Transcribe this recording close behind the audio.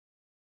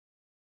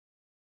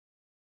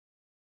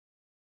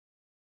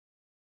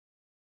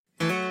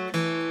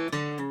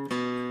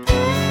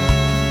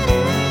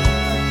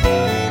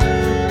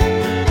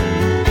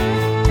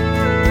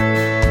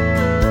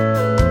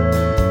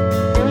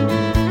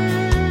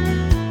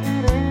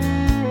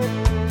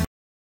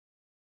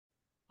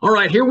All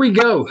right, here we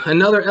go.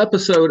 Another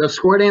episode of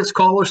Square Dance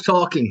Callers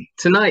Talking.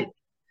 Tonight,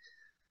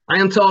 I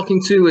am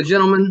talking to a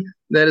gentleman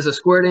that is a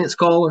Square Dance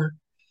caller.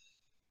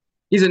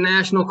 He's a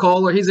national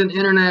caller. He's an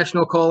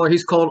international caller.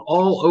 He's called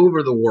all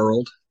over the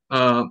world.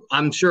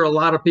 I'm sure a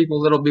lot of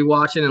people that'll be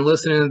watching and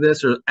listening to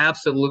this are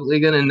absolutely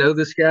going to know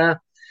this guy.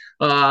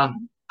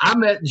 I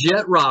met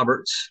Jet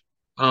Roberts.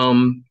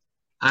 I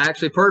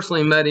actually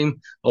personally met him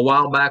a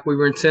while back. We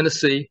were in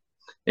Tennessee.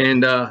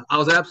 And I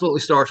was absolutely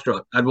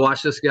starstruck. I'd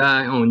watched this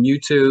guy on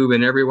YouTube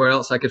and everywhere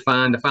else I could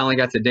find. I finally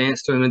got to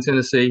dance to him in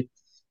Tennessee,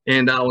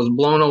 and I was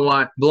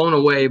blown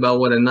away by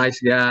what a nice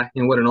guy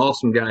and what an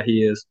awesome guy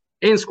he is,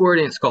 and Square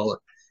Dance caller.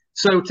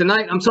 So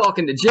tonight I'm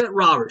talking to Jet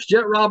Roberts.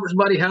 Jet Roberts,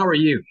 buddy, how are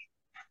you?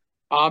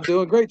 I'm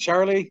doing great,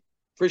 Charlie.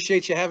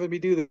 Appreciate you having me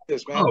do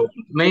this, man. Oh,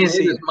 man, it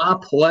is my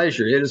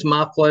pleasure. It is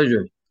my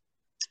pleasure.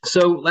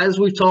 So as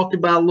we've talked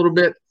about a little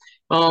bit,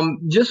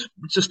 just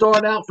to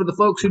start out for the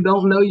folks who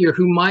don't know you,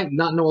 who might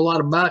not know a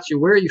lot about you,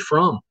 where are you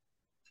from?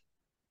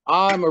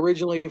 I'm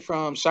originally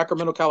from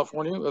Sacramento,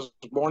 California. I was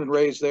born and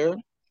raised there.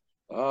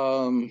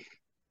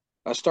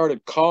 I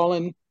started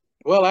calling.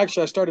 Well,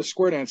 actually, I started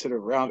square dancing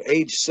around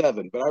age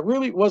 7, but I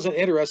really wasn't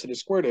interested in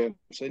square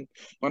dancing.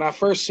 When I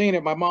first seen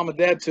it, my mom and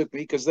dad took me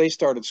because they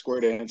started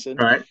square dancing.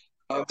 Right.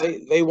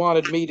 They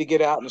wanted me to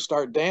get out and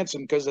start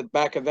dancing because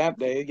back in that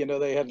day,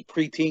 they had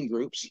preteen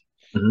groups.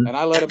 Mm-hmm. And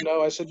I let him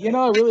know, I said,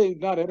 I'm really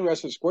not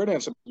interested in square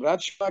dancing, but I'd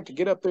like to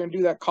get up there and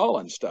do that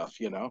calling stuff,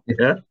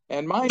 Yeah.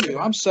 And mind you,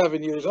 I'm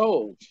 7 years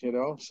old,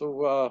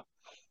 so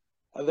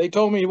they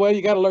told me, well,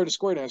 you got to learn to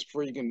square dance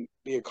before you can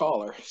be a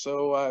caller.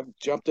 So I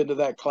jumped into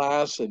that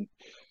class, and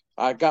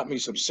I got me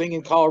some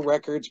singing call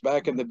records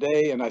back in the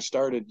day, and I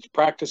started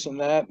practicing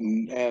that.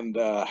 And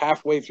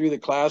halfway through the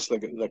class,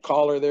 the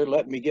caller there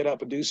let me get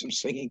up and do some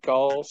singing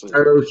calls.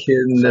 Oh,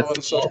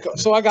 kidding.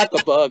 So I got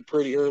the bug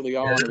pretty early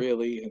on,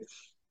 really. And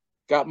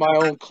got my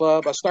own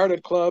club. I started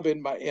a club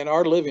in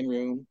our living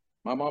room.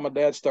 My mom and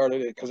dad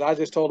started it because I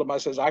just told them, I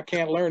says, I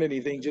can't learn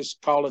anything,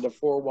 just call it the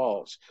 4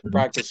 walls,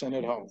 practicing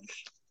at home.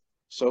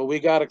 So we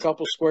got a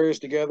couple squares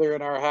together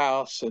in our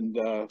house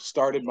and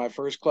started my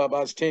first club. I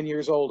was 10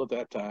 years old at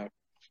that time.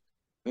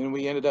 Then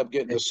we ended up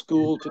getting a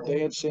school to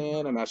dance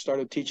in, and I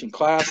started teaching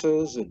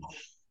classes,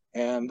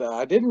 and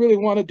I didn't really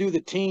want to do the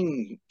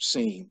teen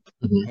scene,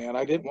 and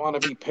I didn't want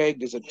to be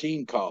pegged as a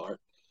teen caller.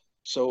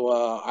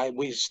 So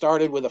we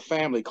started with a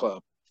family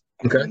club.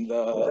 Okay. And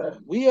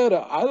we had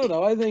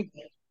I think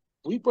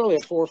we probably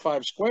had 4 or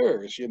 5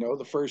 squares,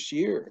 the first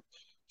year.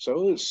 So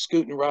it was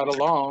scooting right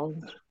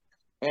along.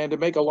 And to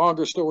make a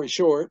longer story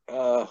short,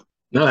 about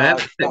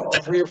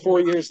 3 or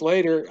 4 years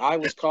later, I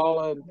was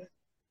calling.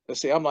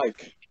 Let's see, I'm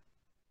like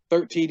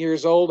 13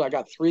 years old. I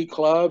got 3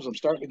 clubs. I'm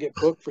starting to get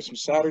booked for some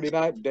Saturday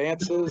night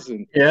dances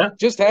and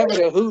just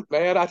having a hoot,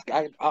 man.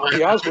 I'll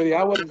be honest with you,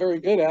 I wasn't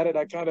very good at it.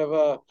 I kind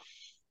of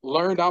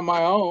learned on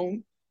my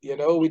own.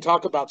 We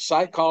talk about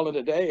sight calling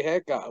today.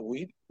 Heck,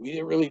 we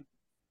didn't really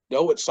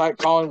know what sight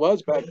calling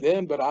was back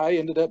then, but I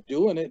ended up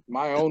doing it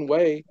my own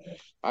way.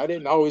 I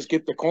didn't always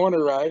get the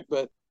corner right,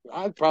 but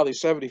I was probably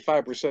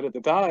 75% at the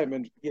time.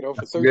 And,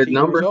 for 13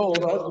 years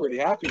old, I was pretty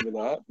happy with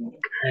that.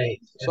 Right.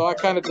 So I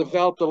kind of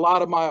developed a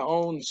lot of my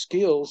own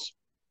skills.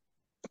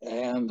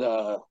 And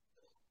to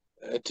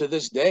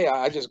this day,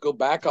 I just go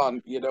back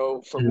on,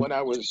 from when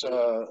I was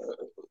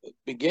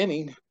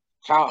beginning,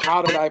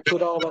 how did I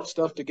put all that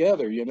stuff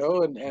together, and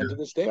to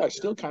this day, I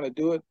still kind of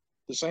do it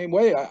the same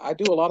way. I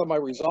do a lot of my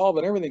resolve,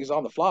 and everything is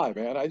on the fly,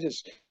 man. I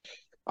just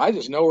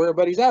know where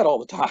everybody's at all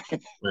the time.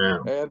 Yeah.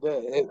 And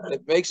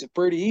it makes it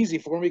pretty easy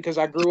for me because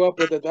I grew up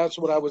with it. That's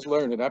what I was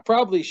learning. I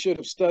probably should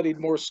have studied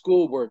more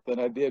schoolwork than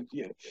I did.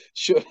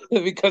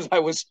 Because I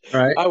was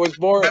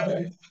more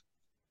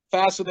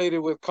fascinated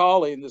with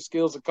calling, the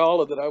skills of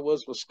calling, than I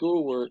was with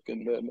schoolwork.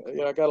 And then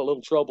I got a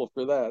little trouble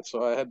for that.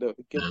 So I had to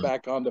get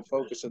back on to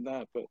focusing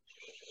that. But,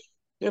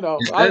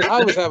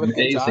 I was having a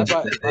good time.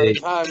 By the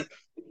time,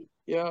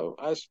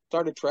 I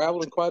started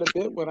traveling quite a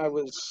bit when I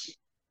was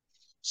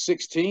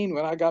 16.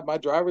 When I got my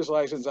driver's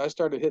license, I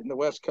started hitting the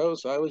West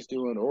Coast. I was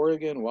doing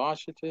Oregon,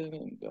 Washington,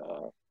 and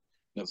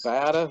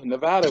Nevada.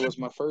 Nevada was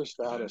my first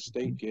out of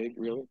state gig,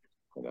 really.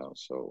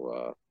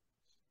 So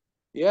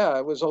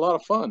it was a lot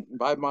of fun.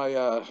 By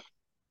my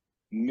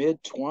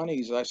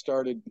mid-20s, I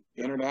started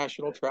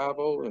international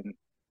travel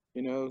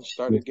and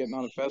started getting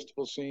on the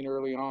festival scene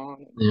early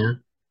on. Yeah.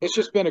 It's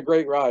just been a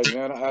great ride,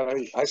 man.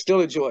 I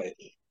still enjoy it.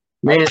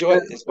 Man, I enjoy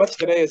it as much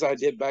today as I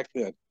did back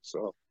then.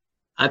 So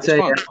I tell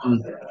you,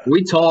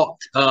 we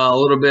talked a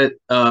little bit,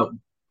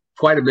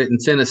 quite a bit in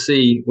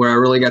Tennessee, where I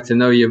really got to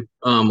know you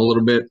a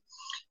little bit,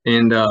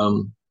 and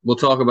we'll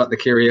talk about the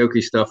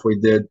karaoke stuff we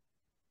did.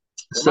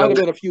 There might have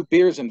been a few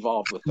beers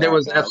involved with that. There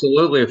was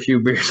absolutely a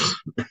few beers,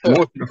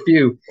 more than a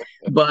few.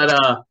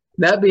 But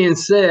that being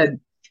said,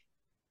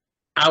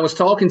 I was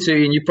talking to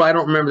you, and you probably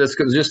don't remember this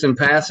because just in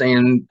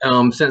passing,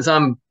 and since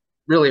I'm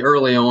really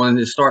early on,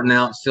 just starting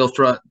out, still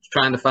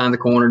trying to find the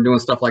corner, doing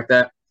stuff like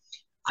that,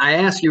 I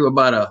asked you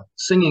about a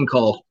singing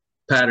call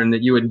pattern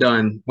that you had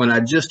done when I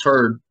just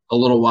heard a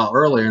little while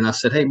earlier. And I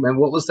said, hey, man,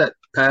 what was that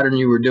pattern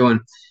you were doing?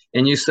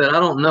 and you said, I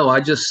don't know, I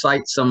just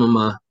cite some of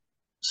my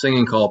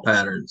singing call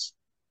patterns.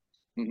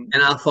 Mm-hmm.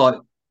 And I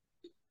thought,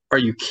 are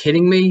you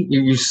kidding me?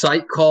 You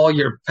sight call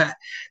your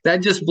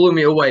that just blew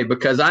me away,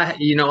 because I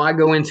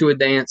go into a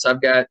dance,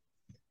 I've got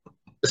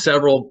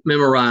several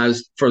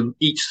memorized for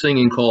each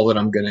singing call that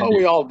I'm going to do.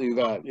 We all do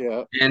that,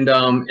 yeah.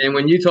 And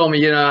when you told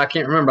me, I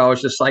can't remember, I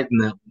was just citing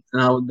that,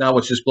 and I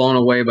was just blown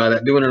away by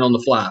that, doing it on the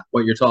fly.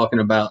 What you're talking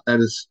about, that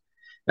is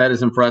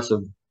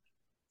impressive.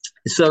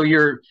 So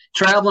you're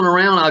traveling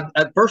around.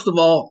 First of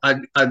all,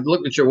 I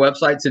looked at your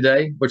website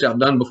today, which I've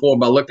done before,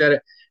 but I looked at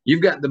it.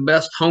 You've got the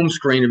best home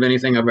screen of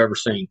anything I've ever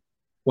seen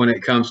when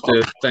it comes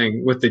to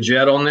thing with the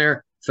jet on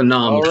there.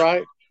 Phenomenal. All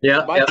right.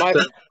 Yeah.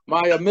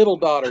 My middle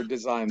daughter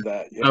designed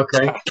that. Yeah.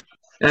 Okay.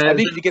 I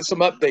need to get some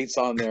updates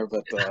on there,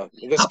 but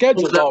the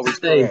schedule's always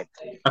correct.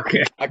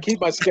 Okay. I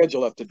keep my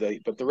schedule up to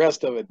date, but the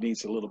rest of it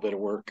needs a little bit of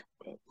work.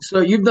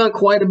 So you've done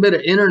quite a bit of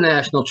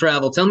international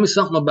travel. Tell me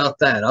something about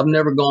that. I've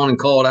never gone and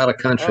called out of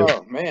country.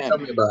 Oh, man. Tell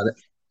me about it.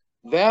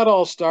 That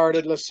all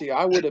started, let's see,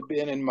 I would have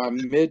been in my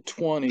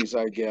mid-20s,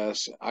 I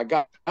guess. I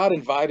got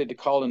invited to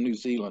call in New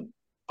Zealand,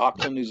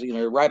 Auckland, New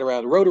Zealand, right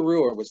around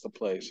Rotorua was the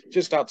place,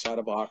 just outside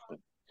of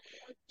Auckland.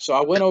 So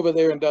I went over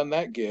there and done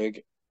that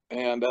gig,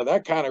 and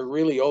that kind of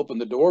really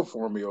opened the door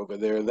for me over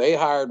there. They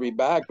hired me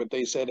back, but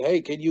they said,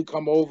 hey, can you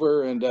come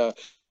over, and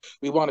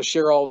we want to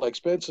share all the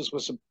expenses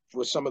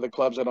with some of the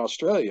clubs in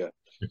Australia.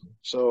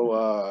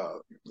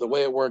 So the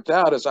way it worked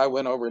out is I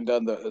went over and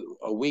done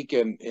a week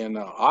in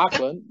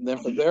Auckland. And then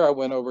from there, I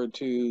went over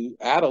to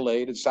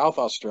Adelaide in South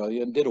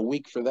Australia and did a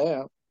week for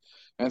them.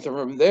 And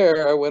from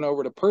there, I went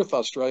over to Perth,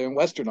 Australia, in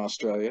Western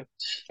Australia,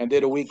 and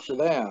did a week for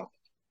them.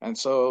 And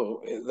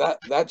so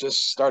that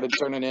just started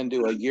turning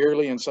into a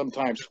yearly and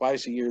sometimes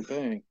twice a year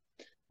thing.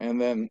 And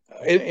then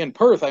in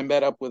Perth, I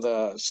met up with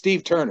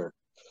Steve Turner,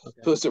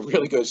 who's a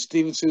really good,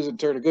 Steve and Susan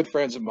Turner, good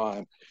friends of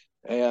mine.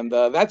 And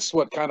that's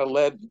what kind of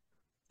led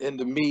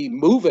into me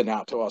moving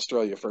out to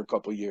Australia for a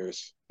couple of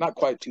years. Not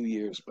quite 2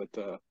 years, but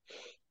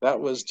that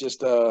was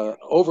just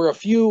over a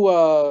few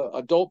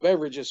adult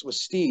beverages with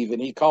Steve,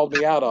 and he called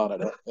me out on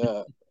it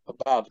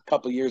about a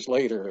couple of years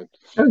later.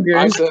 And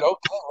I said,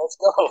 okay, let's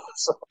go.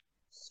 So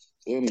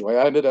anyway,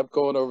 I ended up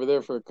going over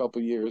there for a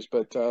couple of years.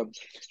 But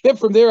then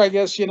from there, I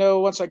guess,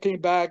 once I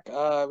came back,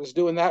 I was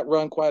doing that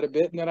run quite a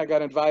bit, and then I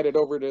got invited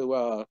over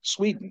to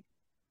Sweden.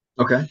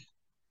 Okay.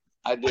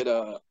 I did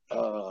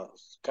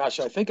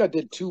I think I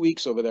did 2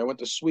 weeks over there. I went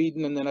to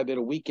Sweden, and then I did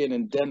a weekend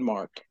in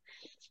Denmark.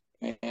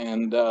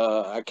 And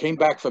I came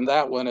back from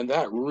that one, and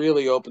that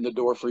really opened the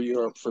door for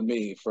Europe for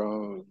me.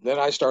 Then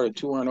I started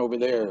touring over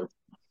there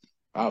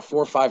 4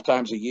 or 5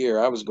 times a year.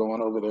 I was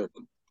going over there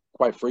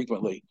quite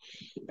frequently.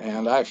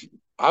 And I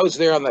was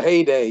there on the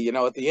heyday,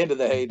 at the end of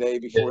the heyday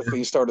before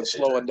things started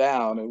slowing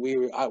down. And we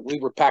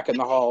were packing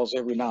the halls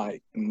every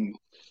night. And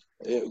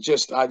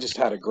I just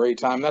had a great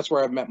time. That's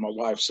where I met my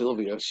wife,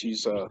 Sylvia.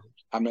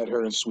 I met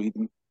her in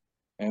Sweden,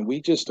 and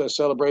we just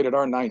celebrated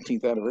our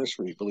 19th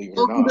anniversary, believe it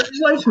or not.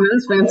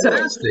 Congratulations. That's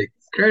fantastic.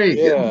 Great.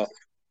 Yeah.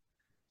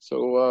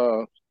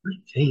 So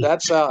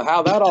that's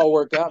how that all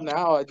worked out.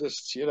 Now I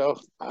just,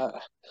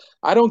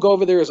 I don't go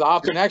over there as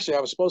often. Actually, I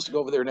was supposed to go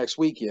over there next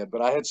weekend,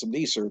 but I had some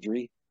knee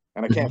surgery,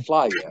 and I can't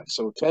fly yet.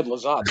 So Ted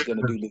Lazat's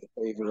going to do me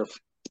the favor of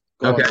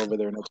going over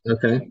there next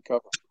weekend.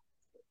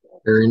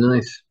 Very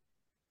nice.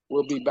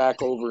 We'll be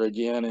back over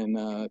again,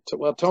 and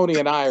Tony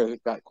and I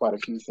have got quite a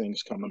few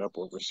things coming up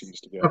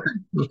overseas together.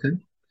 Okay.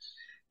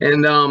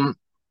 And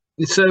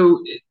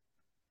so,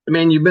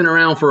 you've been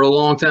around for a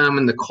long time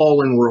in the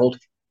calling world,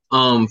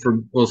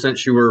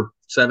 since you were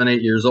 7,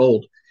 8 years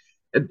old.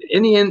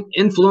 Any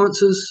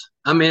influences?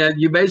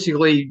 You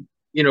basically,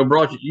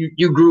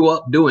 you grew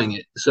up doing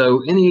it.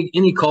 So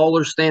any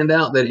callers stand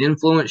out that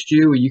influenced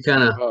you? Or you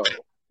kind of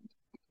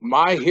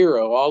my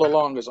hero all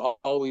along has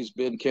always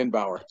been Ken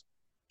Bauer.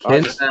 I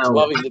just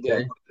love him to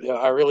death. Yeah,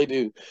 I really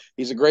do.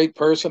 He's a great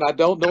person. I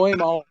don't know him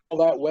all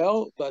that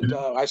well, but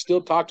I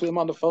still talk to him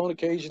on the phone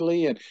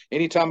occasionally. And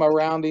anytime I'm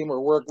around him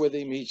or work with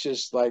him, he's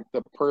just like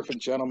the perfect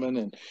gentleman.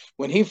 And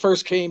when he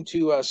first came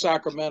to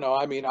Sacramento,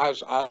 I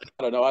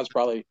don't know, I was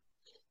probably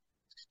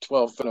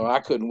 12. I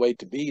couldn't wait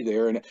to be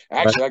there. And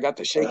actually, I got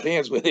to shake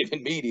hands with him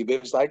and meet him.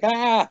 It was like,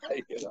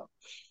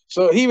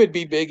 So he would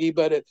be Biggie,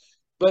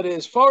 But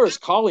as far as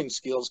calling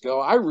skills go,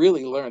 I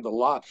really learned a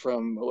lot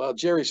from,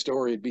 Jerry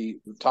Story would be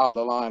top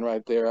of the line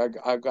right there.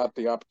 I got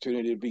the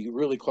opportunity to be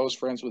really close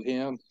friends with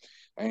him,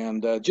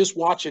 and just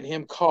watching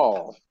him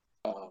call.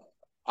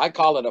 I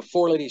call it a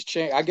 4 ladies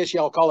chain. I guess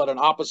y'all call it an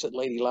opposite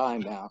lady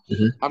line now.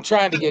 Mm-hmm. I'm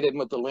trying to get in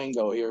with the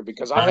lingo here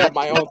because I have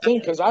my own thing,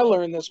 because I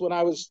learned this when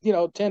I was,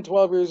 10,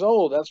 12 years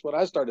old. That's when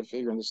I started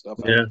figuring this stuff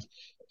out.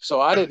 So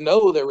I didn't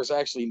know there was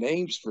actually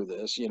names for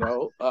this,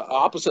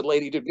 opposite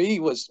lady to me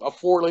was a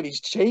 4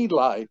 ladies chain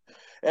line.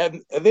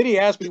 And then he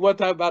asked me one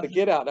time about a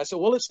get out. I said,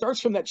 well, it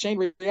starts from that chain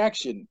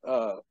reaction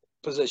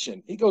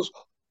position. He goes,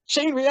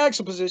 chain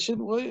reaction position?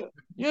 Well,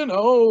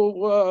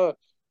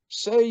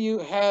 say you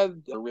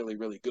had a really,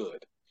 really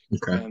good.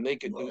 Okay. And they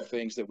could do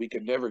things that we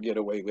could never get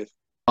away with.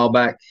 All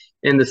back.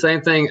 And the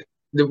same thing,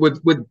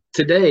 with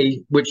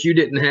today, which you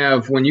didn't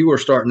have when you were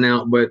starting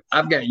out, but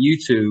I've got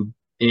YouTube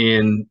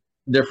and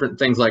different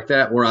things like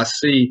that where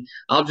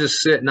I'll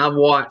just sit and I've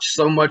watched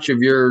so much of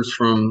yours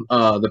from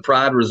the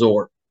Pride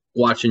Resort,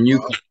 watching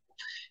you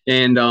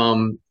and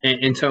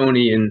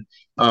Tony and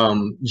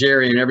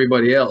Jerry and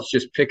everybody else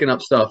just picking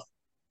up stuff,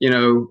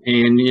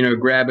 and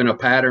grabbing a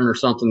pattern or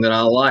something that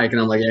I like,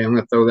 and I'm like, hey, I'm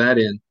going to throw that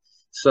in.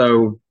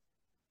 So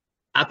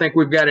I think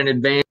we've got an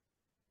advantage.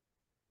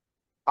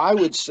 I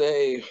would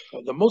say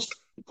the most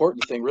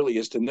important thing really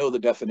is to know the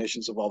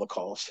definitions of all the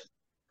calls.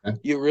 Okay.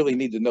 You really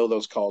need to know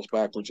those calls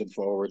backwards and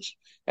forwards,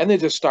 and then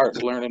just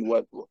start learning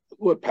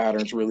what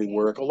patterns really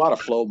work. A lot of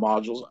flow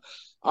modules.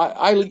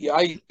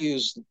 I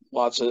use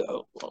lots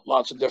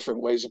of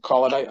different ways of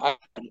calling.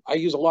 I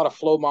use a lot of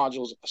flow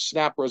modules.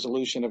 Snap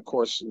resolution, of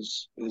course,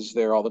 is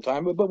there all the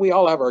time, but we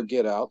all have our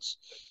get outs,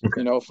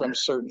 from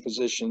certain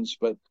positions.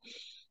 But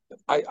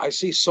I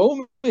see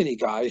so many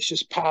guys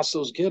just pass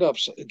those get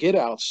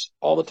outs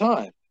all the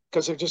time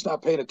because they're just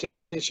not paying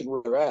attention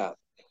where they're at.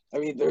 I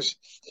mean,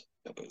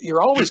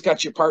 you're always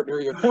got your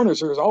partner, your corners.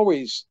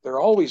 They're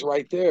always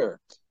right there.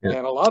 Yeah.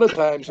 And a lot of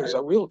times there's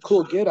a real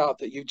cool get out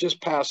that you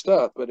just passed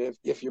up. But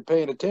if you're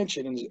paying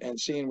attention and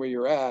seeing where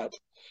you're at,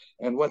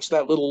 and once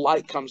that little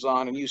light comes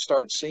on and you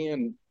start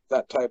seeing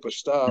that type of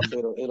stuff,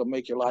 it'll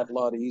make your life a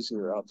lot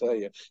easier, I'll tell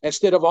you.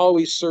 Instead of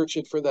always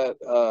searching for that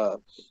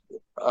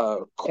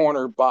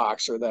corner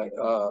box or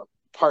that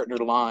partner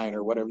line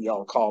or whatever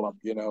y'all call them,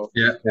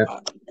 Yeah.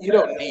 You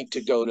don't need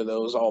to go to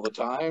those all the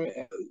time.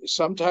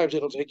 Sometimes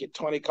it'll take you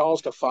 20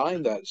 calls to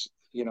find that,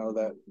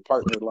 that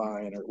partner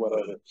line or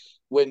whatever.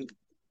 When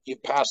you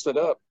passed it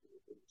up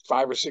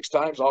 5 or 6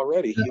 times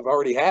already, you've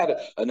already had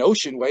an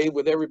ocean wave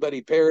with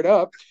everybody paired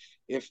up.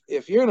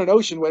 If you're in an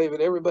ocean wave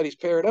and everybody's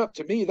paired up,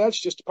 to me, that's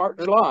just a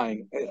partner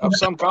line of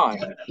some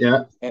kind.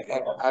 Yeah. And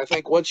I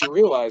think once you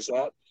realize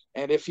that,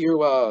 and if you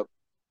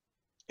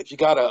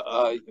got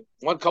a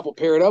one couple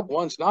paired up,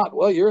 one's not,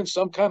 well, you're in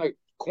some kind of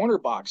corner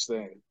box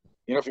thing.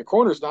 If your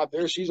corner's not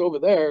there, she's over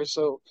there.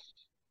 So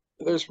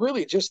there's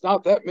really just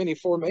not that many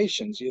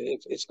formations.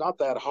 It's not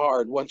that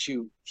hard once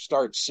you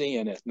start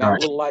seeing it. Now,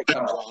 little light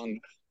comes on,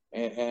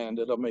 and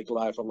it'll make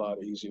life a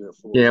lot easier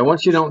for you. Yeah,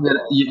 once you don't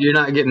you're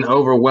not getting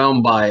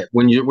overwhelmed by it.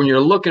 When you're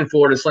looking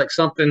for it, it's like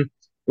something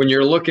when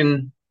you're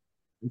looking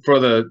for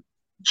the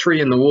tree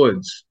in the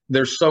woods.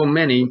 There's so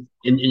many,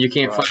 and you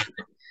can't find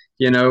it.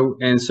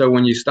 And so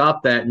when you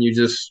stop that and you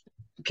just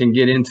can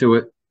get into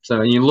it,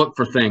 so you look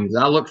for things.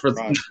 I look for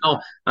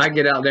I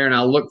get out there and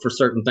I look for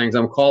certain things.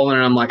 I'm calling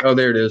and I'm like, oh,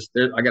 there it is.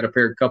 I got a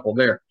paired couple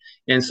there.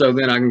 And so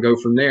then I can go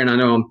from there, and I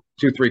know I'm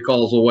 2-3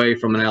 calls away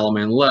from an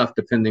Alaman left,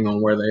 depending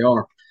on where they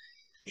are.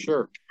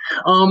 Sure.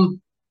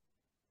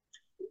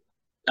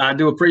 I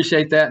do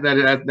appreciate that.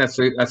 That's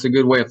a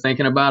good way of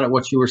thinking about it,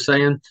 what you were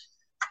saying.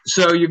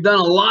 So you've done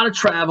a lot of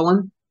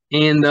traveling,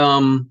 and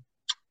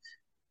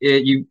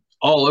you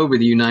all over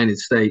the United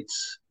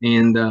States.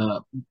 And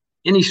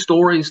any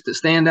stories that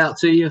stand out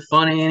to you,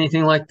 funny,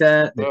 anything like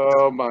that?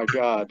 Oh my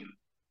God,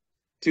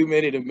 too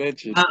many to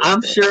mention.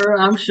 I'm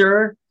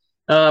sure.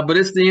 But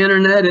it's the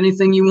internet.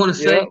 Anything you want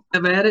to say,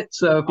 have at it.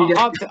 So if you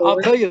I'll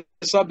tell you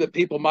something that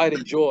people might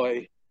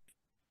enjoy.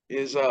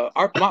 Is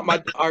our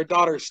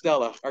daughter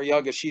Stella, our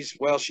youngest. She's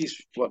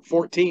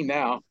 14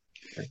 now,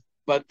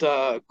 but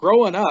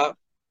growing up,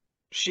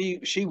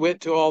 she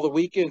went to all the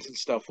weekends and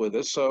stuff with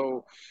us.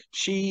 So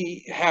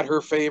she had her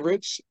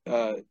favorites.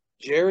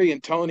 Jerry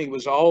and Tony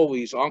was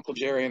always Uncle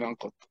Jerry and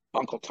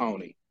Uncle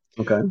Tony.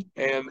 Okay.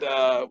 And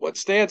what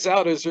stands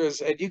out is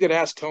and you could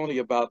ask Tony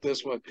about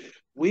this one.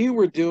 We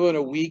were doing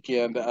a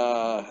weekend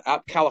out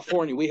in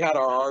California. We had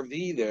our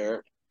RV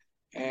there.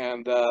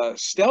 And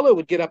Stella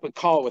would get up and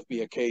call with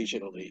me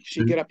occasionally.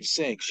 She'd get up and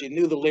sing. She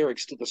knew the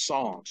lyrics to the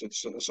songs.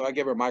 And so I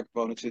gave her a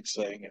microphone and she'd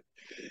sing. And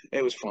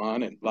it was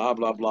fun and blah,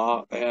 blah,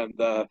 blah. And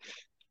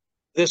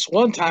this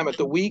one time at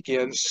the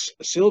weekends,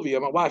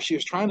 Sylvia, my wife, she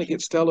was trying to get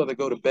Stella to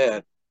go to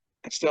bed.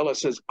 And Stella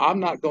says, I'm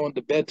not going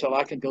to bed till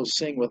I can go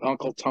sing with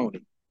Uncle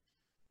Tony.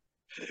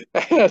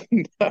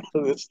 And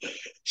this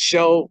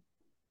show,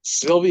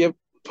 Sylvia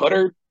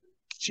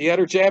she had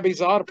her jammies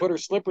on, put her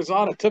slippers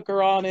on, and took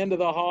her on into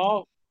the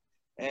hall.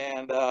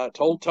 And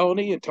told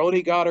Tony, and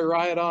Tony got her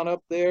right on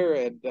up there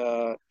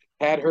and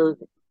had her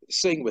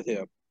sing with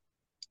him.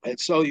 And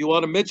so you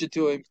want to mention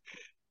to him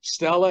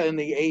Stella and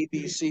the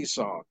ABC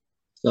song.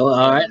 Stella,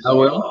 all right, I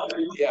will.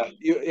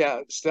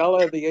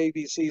 Stella and the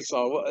ABC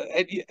song.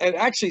 And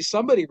actually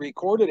somebody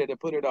recorded it and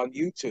put it on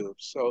YouTube.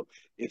 So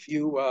if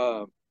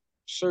you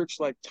search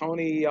like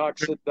Tony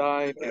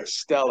Oxidine and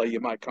Stella, you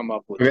might come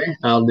up with it.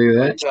 I'll do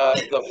that.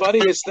 But, the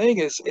funniest thing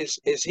is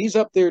he's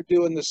up there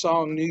doing the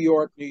song New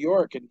York, New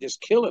York, and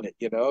just killing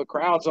it.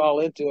 Crowd's all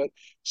into it.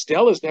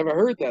 Stella's never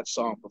heard that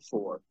song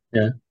before.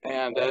 Yeah.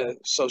 And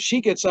so she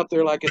gets up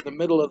there like in the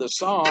middle of the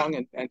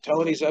song, and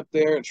Tony's up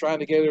there and trying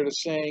to get her to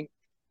sing.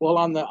 Well,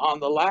 on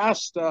the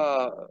last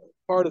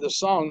part of the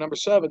song, number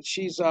 7,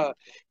 he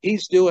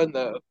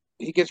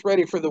gets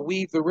ready for the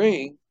Weave the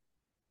Ring.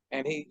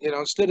 And he,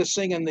 instead of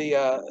singing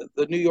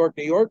the New York,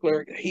 New York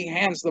lyric, he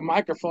hands the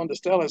microphone to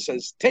Stella and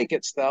says, "Take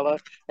it, Stella."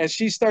 And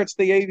she starts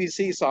the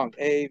ABC song,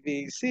 A,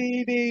 B,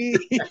 C, D.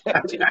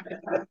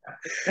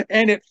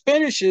 And it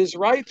finishes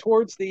right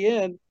towards the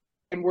end,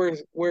 and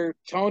where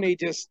Tony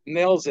just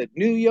nails it.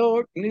 New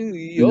York, New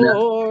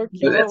York.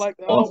 Like,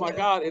 oh my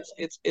God,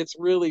 it's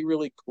really,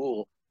 really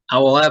cool. I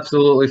will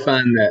absolutely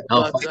find that.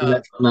 I'll find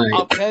that tonight.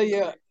 I'll tell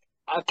you,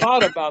 I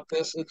thought about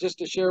this, and just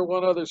to share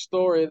one other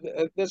story.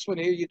 This one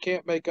here, you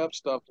can't make up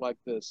stuff like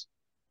this.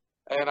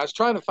 And I was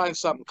trying to find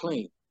something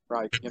clean,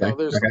 right?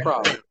 There's the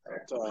problem.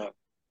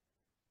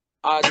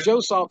 Joe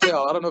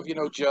Saltel, I don't know if you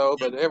know Joe,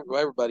 but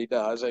everybody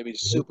does. I mean,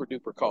 he's a super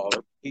duper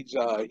caller. He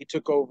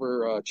took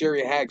over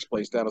Jerry Hagg's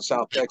place down in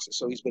South Texas,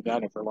 so he's been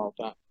down there for a long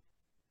time.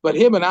 But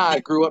him and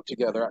I grew up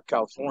together out in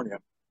California,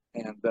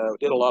 and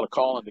did a lot of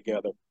calling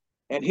together.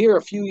 And here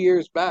a few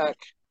years back,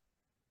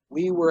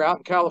 we were out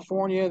in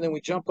California, and then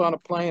we jumped on a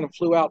plane and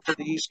flew out to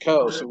the East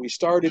Coast. And we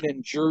started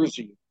in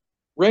Jersey,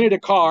 rented a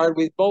car.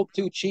 We were both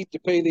too cheap to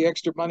pay the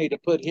extra money to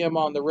put him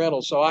on the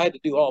rental, so I had to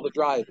do all the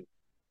driving.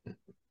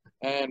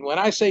 And when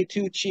I say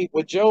too cheap,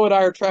 when Joe and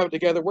I are traveling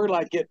together, we're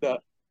like getting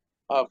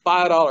a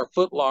 $5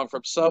 footlong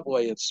from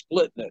Subway and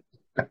splitting it.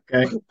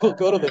 Okay. We'll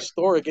go to the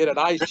store and get an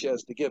ice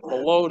chest to get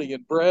bologna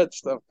and bread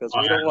stuff because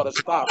we don't want to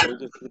stop. We're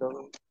just,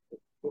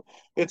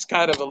 it's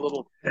kind of a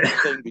little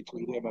thing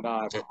between him and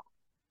I. But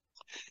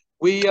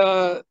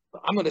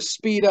I'm going to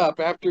speed up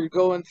after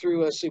going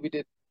through. We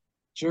did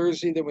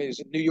Jersey, then we was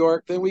in New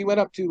York, then we went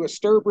up to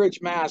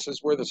Sturbridge, Mass,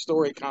 is where the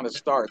story kind of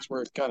starts,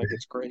 where it kind of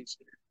gets crazy.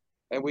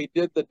 And we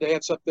did the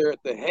dance up there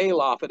at the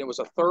Hayloft, and it was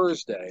a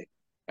Thursday.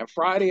 And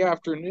Friday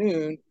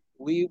afternoon,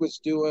 we was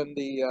doing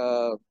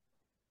the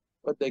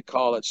what they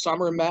call it,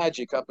 Summer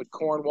Magic up in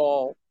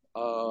Cornwall,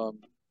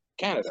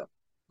 Canada.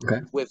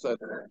 Okay. With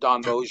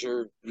Don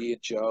Mosier, me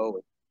and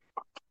Joe.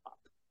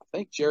 I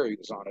think Jerry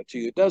was on it too.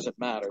 It doesn't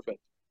matter, but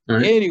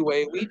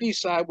anyway, we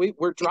decide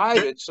we're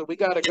driving, so we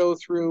got to go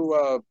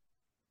through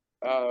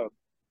the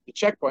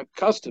checkpoint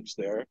customs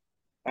there.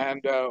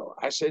 And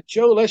I said,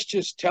 Joe, let's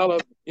just tell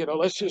him,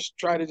 let's just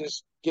try to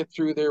just get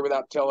through there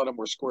without telling them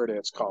we're square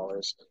dance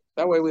callers.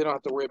 That way we don't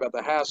have to worry about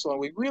the hassle. And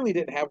we really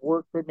didn't have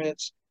work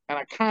permits, and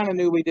I kind of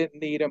knew we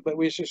didn't need them, but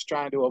we was just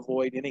trying to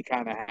avoid any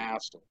kind of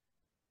hassle.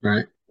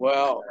 Right.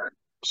 Well,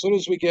 as soon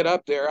as we get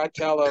up there, I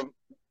tell them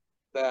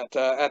that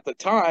at the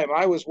time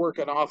I was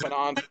working off and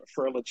on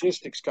for a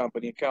logistics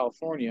company in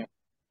California.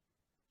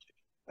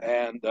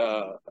 And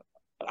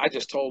I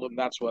just told them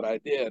that's what I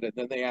did. And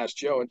then they asked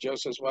Joe, and Joe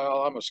says,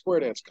 well, I'm a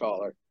square dance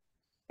caller.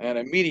 And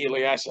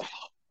immediately I said,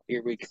 oh,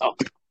 here we go.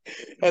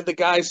 And the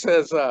guy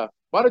says,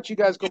 why don't you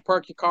guys go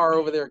park your car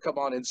over there and come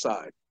on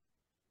inside?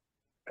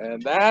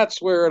 And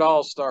that's where it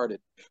all started.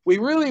 We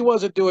really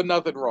wasn't doing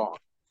nothing wrong,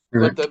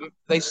 but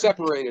they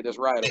separated us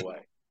right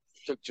away.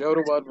 Took Joe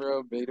to one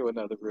room, me to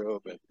another room.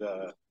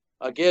 And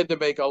again, to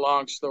make a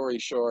long story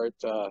short,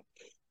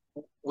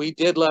 we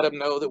did let him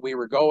know that we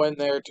were going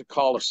there to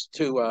call us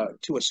to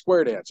a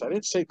square dance. I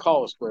didn't say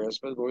call a square dance,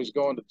 but we was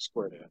going to the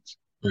square dance.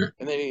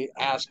 And then he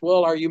asked,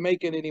 well, are you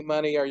making any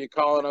money? Are you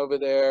calling over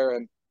there?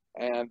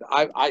 And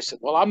I said,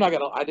 well, I'm not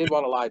I didn't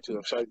want to lie to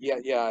him. So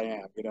yeah, I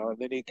am, and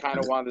then he kind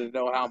of wanted to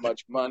know how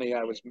much money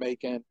I was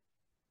making.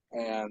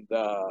 And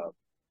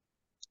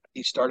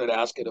he started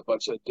asking a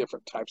bunch of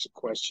different types of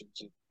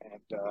questions.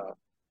 And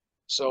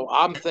so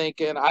I'm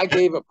thinking, I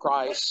gave a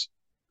price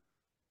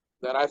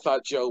that I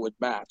thought Joe would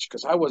match,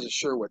 because I wasn't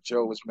sure what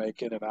Joe was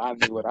making, and I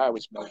knew what I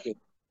was making.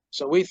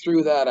 So we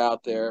threw that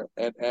out there,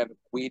 and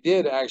we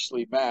did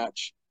actually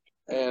match.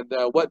 And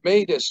what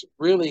made us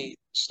really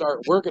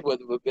start working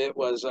with him a bit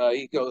was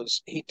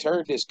he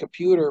turned his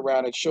computer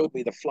around and showed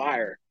me the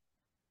flyer.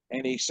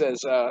 And he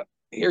says,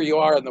 here you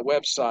are on the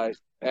website.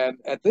 And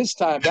at this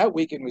time, that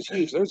weekend was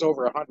huge. There's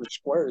over 100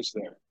 squares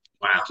there.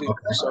 Wow. Okay.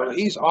 So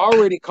he's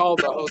already called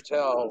the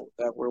hotel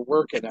that we're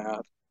working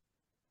at,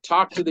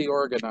 talked to the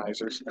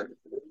organizers.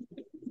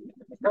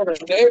 Our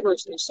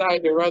neighbors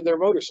decided to run their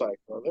motorcycle.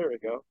 Oh, there we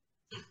go.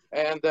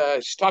 And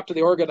he's talked to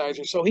the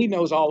organizer, so he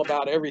knows all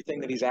about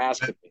everything that he's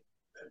asking me.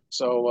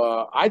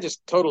 So I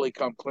just totally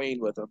come clean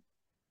with him.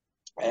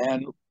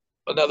 And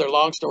another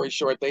long story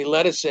short, they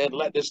let us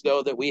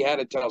know that we had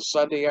until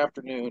Sunday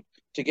afternoon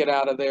to get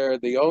out of there.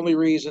 The only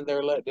reason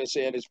they're letting us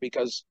in is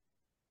because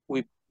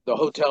the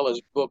hotel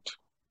is booked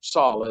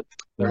solid.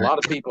 There are a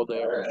lot of people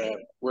there, and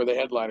we're the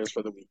headliners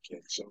for the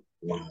weekend. So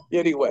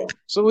anyway,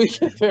 so we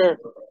get there,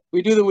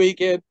 we do the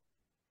weekend,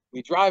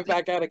 we drive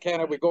back out of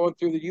Canada, we're going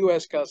through the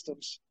U.S.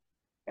 Customs,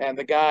 and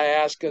the guy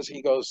asked us,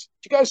 he goes,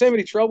 do you guys have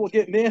any trouble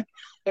getting in?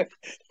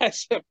 I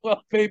said,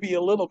 well, maybe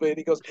a little bit.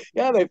 He goes,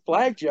 yeah, they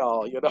flagged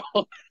y'all,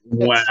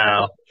 Wow.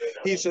 So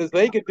he says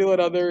they could do it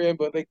on their end,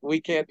 but we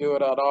can't do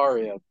it on our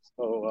end.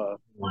 So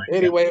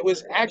anyway, it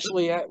was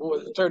actually, it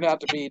turned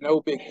out to be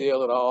no big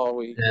deal at all.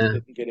 We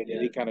didn't get in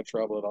any kind of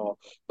trouble at all.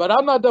 But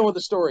I'm not done with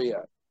the story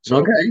yet.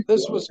 So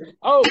this was,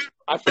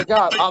 I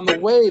forgot, on the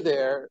way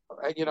there,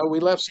 we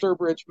left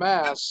Sturbridge,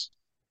 Mass.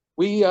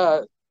 We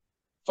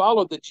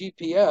followed the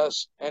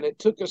GPS, and it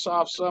took us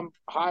off some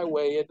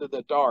highway into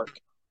the dark.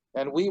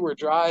 And we were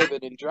driving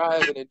and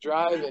driving and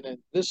driving, and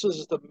this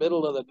is the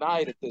middle of the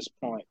night at this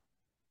point,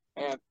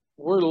 and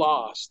we're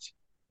lost.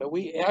 And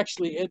we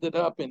actually ended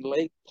up in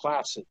Lake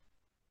Placid.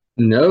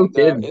 No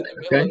kidding. In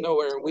the middle of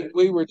nowhere.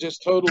 We were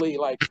just totally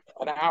like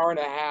an hour and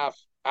a half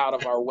out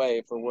of our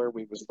way for where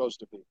we were supposed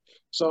to be.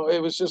 So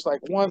it was just like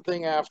one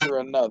thing after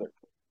another,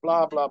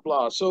 blah, blah,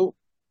 blah. So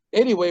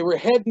anyway, we're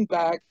heading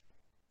back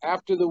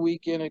after the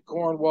weekend in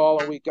Cornwall,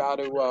 and we got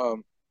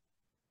to,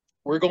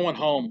 we're going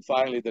home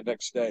finally the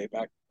next day.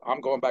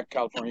 I'm going back to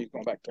California, he's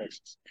going back to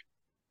Texas.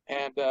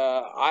 And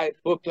I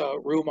booked a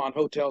room on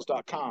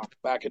hotels.com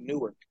back in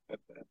Newark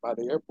by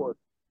the airport.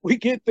 We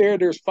get there,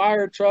 there's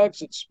fire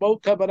trucks and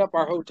smoke coming up.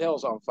 Our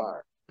hotel's on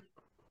fire.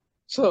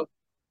 So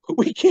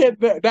we can't,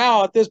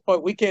 now at this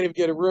point, we can't even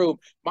get a room.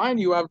 Mind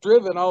you, I've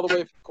driven all the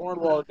way from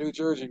Cornwall to New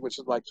Jersey, which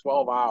is like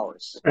 12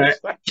 hours. Right.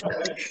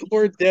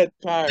 We're dead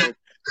tired.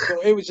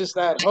 So it was just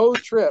that whole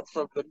trip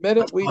from the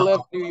minute we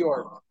left New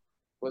York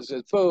was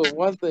just boom,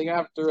 one thing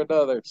after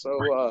another.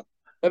 So,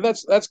 and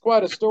that's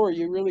quite a story.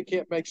 You really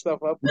can't make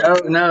stuff up.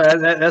 No,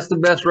 that's the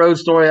best road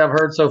story I've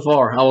heard so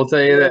far. I will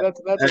tell you that.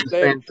 That's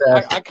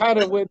fantastic. I kind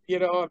of went,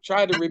 I'm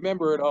trying to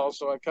remember it all,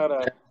 so I kind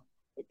of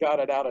got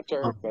it out of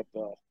turn, but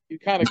you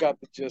kind of got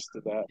the gist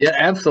of that. Yeah,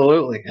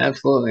 absolutely.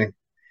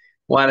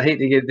 Well, I'd hate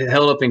to get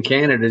held up in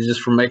Canada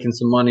just for making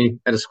some money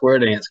at a square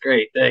dance.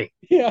 Great day.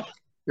 Yeah.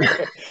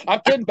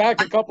 I've been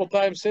back a couple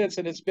times since,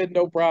 and it's been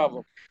no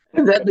problem.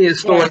 That'd be a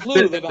story. I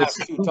flew the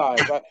last 2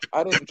 times.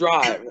 I didn't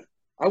drive.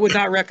 I would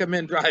not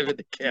recommend driving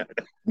to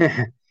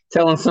Canada.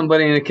 Telling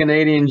somebody in a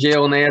Canadian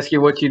jail and they ask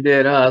you what you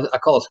did, I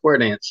call it square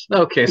dance.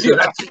 Okay, so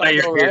that's why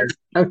you're here.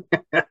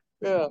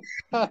 Yeah.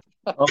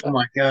 Oh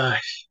my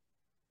gosh.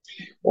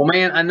 Well,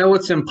 man, I know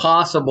it's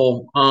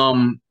impossible.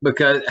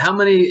 Because how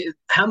many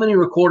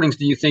recordings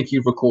do you think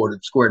you've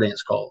recorded? Square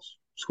dance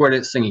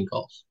singing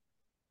calls.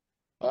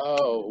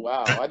 Oh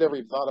wow, I never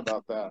even thought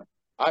about that.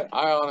 I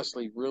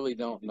honestly really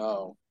don't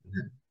know.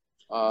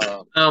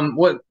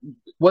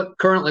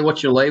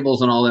 What's your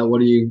labels and all that?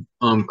 What are you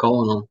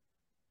calling on?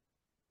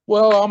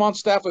 Well, I'm on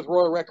staff with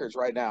Roy Records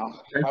right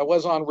now. Okay. I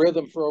was on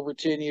Rhythm for over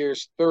 10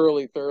 years.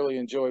 Thoroughly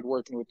enjoyed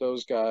working with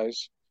those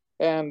guys.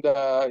 And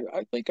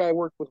I think I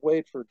worked with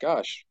Wade for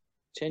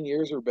 10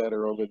 years or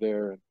better over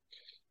there.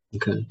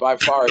 Okay. By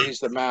far, he's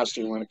the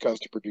master when it comes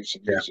to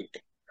producing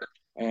music.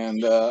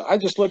 And I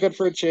just looking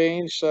for a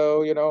change.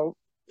 So,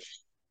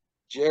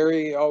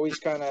 Jerry always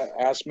kind of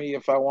asked me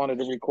if I wanted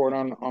to record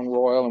on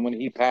Royal, and when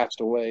he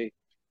passed away,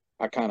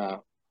 I kind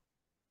of,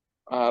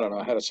 I don't know,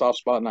 I had a soft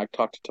spot, and I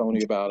talked to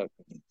Tony about it.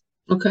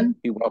 Okay.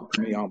 He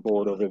welcomed me on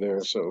board over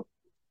there, so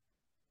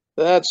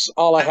that's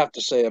all I have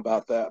to say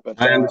about that. But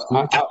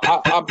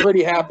I'm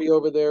pretty happy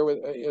over there.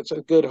 It's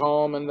a good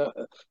home, and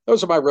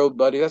those are my road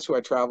buddies. That's who I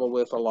travel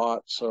with a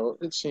lot, so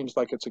it seems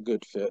like it's a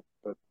good fit.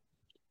 But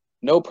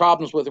no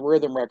problems with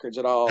Rhythm Records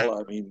at all.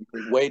 I mean,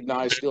 Wade and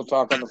I still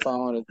talk on the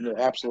phone. And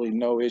absolutely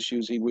no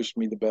issues. He wished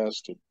me the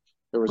best. And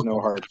there was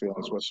no hard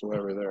feelings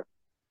whatsoever there.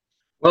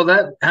 Well,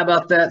 how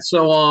about that?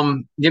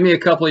 So, give me a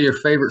couple of your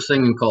favorite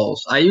singing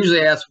calls. I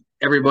usually ask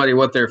everybody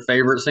what their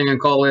favorite singing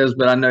call is,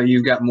 but I know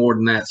you've got more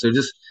than that. So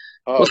just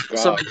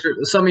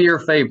some of your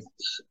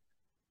favorites.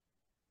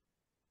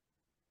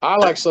 I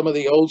like some of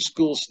the old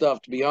school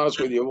stuff, to be honest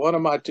with you. One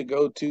of my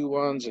to-go-to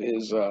ones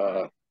is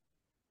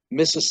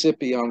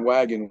Mississippi on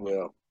Wagon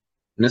Wheel.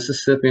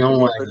 Mississippi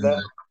on Wagon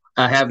Wheel.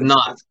 I have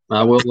not.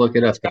 I will look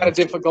it up. It's kind of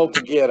difficult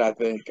to get, I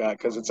think,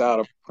 because it's out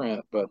of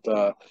print. But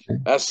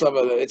that's some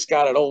of it's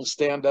got an old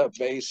stand-up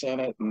bass in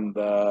it, and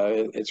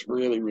it's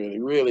really, really,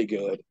 really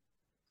good.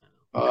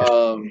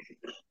 Other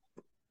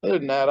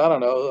than that, I don't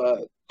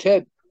know.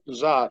 Ted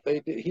Zott,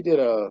 he did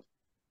a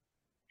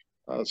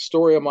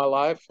Story of My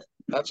Life.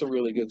 That's a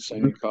really good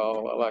singing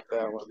call. I like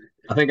that one.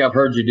 I think I've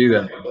heard you do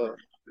that.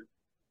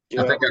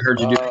 I think I heard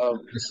you do that.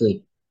 Let's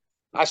see.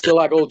 I still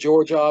like Old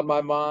Georgia on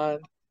My Mind.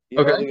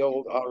 Okay. The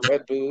old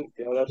Red Boot.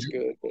 Yeah, that's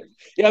good. But,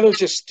 there's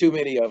just too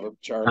many of them,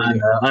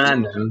 Charlie. I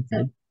know.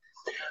 Okay.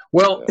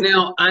 Well,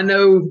 now I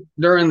know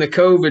during the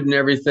COVID and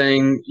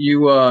everything,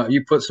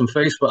 you put some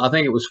Facebook. I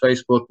think it was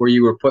Facebook where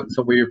you were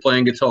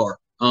playing guitar.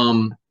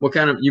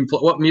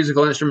 What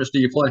musical instruments do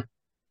you play?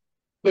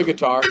 The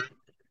guitar.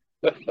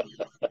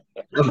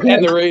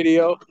 And the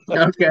radio.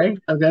 Okay.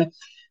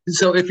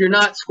 So if you're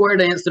not square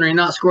dancing or you're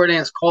not square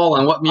dance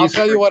calling, what music?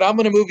 I'll tell you what, I'm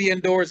going to move you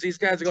indoors. These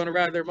guys are going to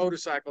ride their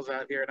motorcycles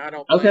out here, and I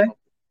don't blame them.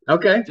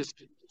 Okay. Just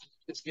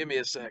give me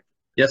a sec.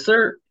 Yes,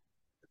 sir.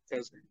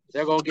 Because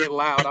they're going to get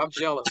loud. I'm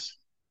jealous.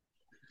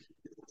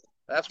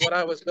 That's what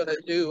I was going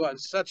to do on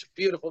such a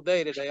beautiful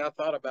day today. I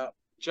thought about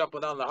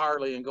jumping on the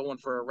Harley and going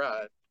for a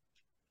ride.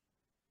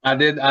 I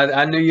did.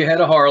 I knew you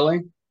had a Harley.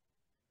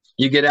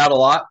 You get out a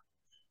lot,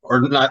 or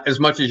not as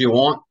much as you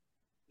want?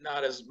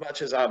 Not as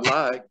much as I'd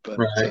like, but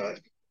right.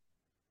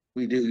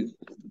 We do.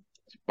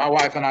 My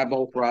wife and I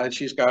both ride.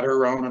 She's got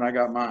her own, and I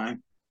got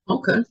mine.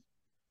 Okay.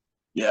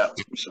 Yeah.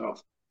 So,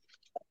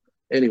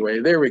 anyway,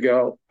 there we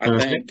go. I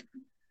think.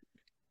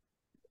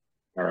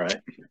 All right.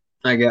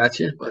 I got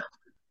you. But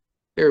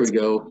there we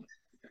go.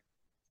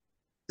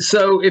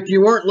 So if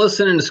you weren't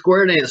listening to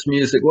square dance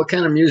music, what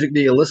kind of music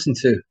do you listen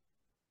to?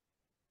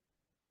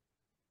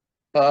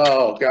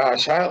 Oh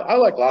gosh, I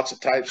like lots of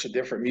types of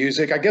different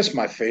music. I guess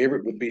my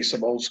favorite would be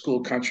some old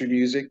school country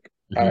music.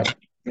 Mhm.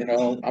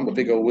 I'm a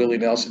big old Willie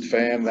Nelson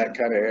fan, that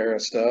kind of era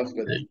stuff.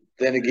 But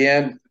then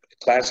again,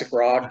 classic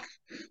rock.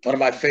 One of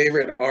my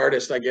favorite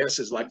artists, I guess,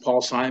 is like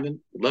Paul Simon.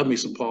 Love me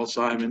some Paul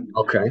Simon.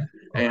 Okay.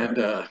 And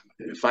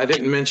if I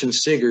didn't mention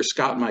Seeger,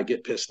 Scott might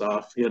get pissed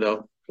off.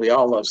 We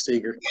all love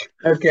Seeger.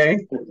 Okay.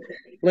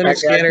 Leonard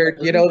Skinner,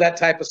 that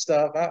type of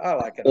stuff. I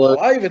like it all.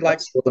 I even like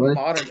the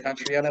modern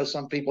country. I know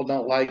some people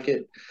don't like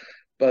it,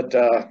 but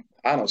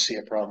I don't see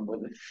a problem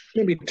with it.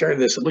 Let me turn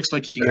this. It looks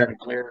like you got it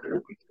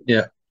clear.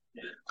 Yeah.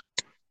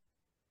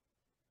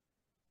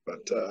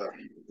 But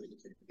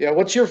yeah,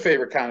 what's your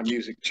favorite kind of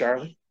music,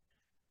 Charlie?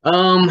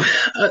 Kind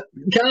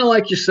of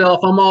like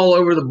yourself. I'm all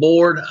over the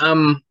board.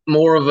 I'm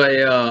more of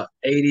a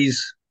 80s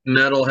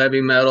metal,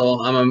 heavy metal.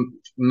 I'm a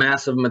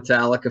massive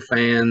Metallica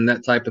fan,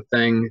 that type of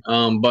thing.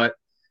 But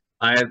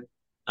I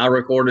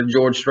recorded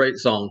George Strait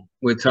song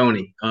with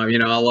Tony. I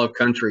love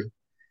country.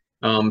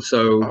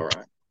 So all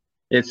right.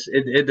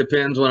 It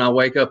depends when I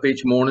wake up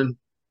each morning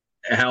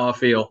how I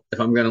feel. If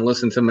I'm going to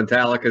listen to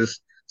Metallica's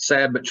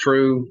Sad But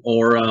True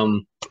or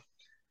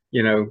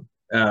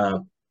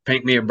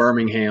Paint Me a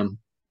Birmingham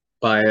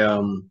by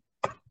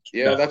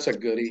that's a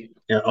goodie.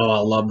 Yeah, I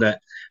love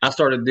that. I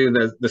started to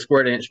do the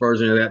square dance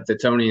version of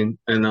that Tony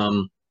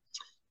and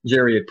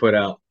Jerry had put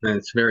out, and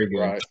it's very good.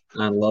 Right.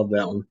 I love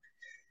that one.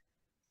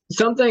 It's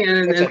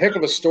a heck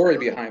of a story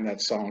behind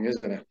that song,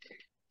 isn't it?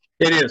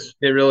 It is.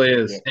 It really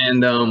is. Yeah.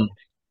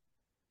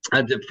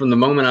 And from the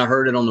moment I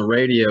heard it on the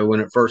radio when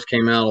it first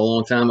came out a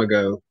long time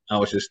ago, I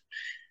was just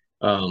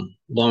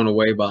blown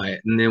away by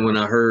it. And then when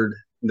I heard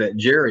that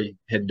Jerry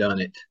had done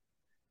it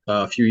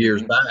a few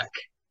years back,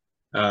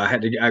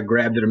 I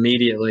grabbed it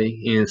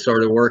immediately and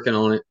started working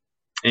on it.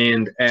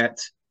 And at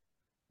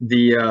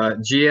the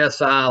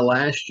GSI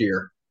last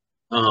year,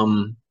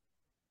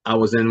 I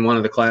was in one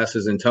of the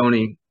classes and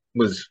Tony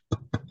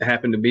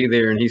happened to be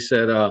there, and he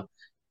said,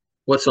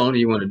 what song do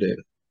you want to do?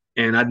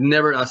 And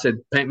I said,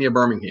 Paint Me a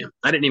Birmingham.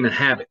 I didn't even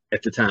have it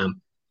at the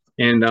time.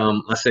 And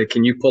I said,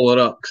 can you pull it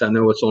up? Because I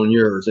know it's on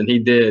yours. And he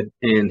did.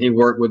 And he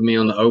worked with me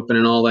on the open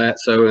and all that.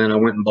 So then I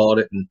went and bought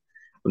it. And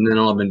from then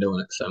on, I've been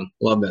doing it. So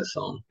love that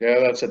song. Yeah,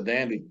 that's a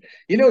dandy.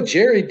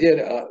 Jerry did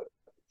a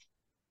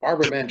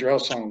Barbara Mandrell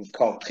song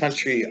called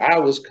Country. I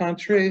Was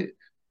Country.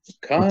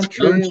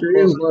 Country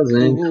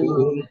wasn't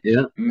cool.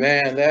 Yeah.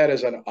 Man, that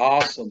is an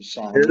awesome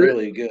song.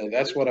 Really good.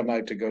 That's one of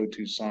my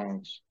to-go-to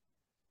songs.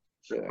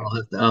 Yeah.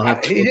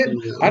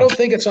 I don't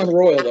think it's on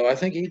Royal, though. I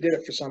think he did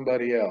it for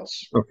somebody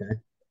else. Okay.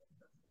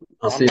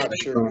 I'm not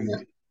sure.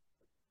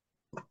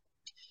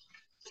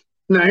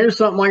 Now, here's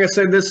something, like I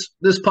said, this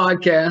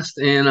podcast,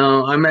 and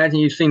I imagine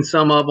you've seen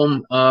some of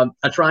them.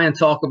 I try and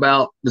talk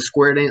about the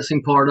square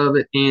dancing part of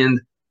it, and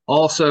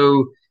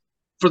also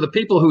for the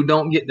people who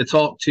don't get to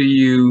talk to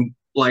you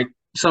like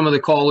some of the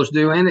callers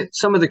do, and at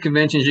some of the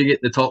conventions you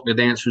get to talk to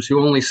dancers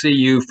who only see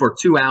you for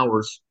 2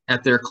 hours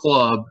at their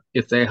club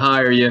if they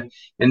hire you,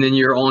 and then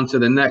you're on to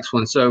the next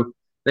one. So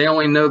they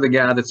only know the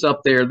guy that's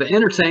up there, the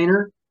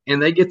entertainer,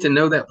 and they get to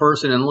know that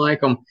person and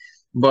like them.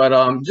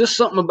 But just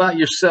something about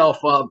yourself.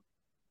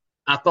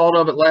 I thought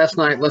of it last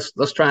night.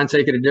 Let's try and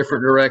take it a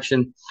different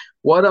direction.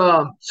 What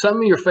some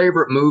of your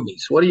favorite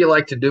movies? What do you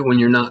like to do when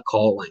you're not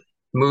calling?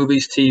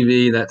 Movies,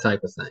 TV, that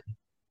type of thing.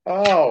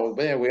 Oh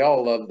man, we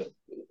all love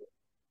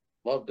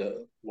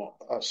to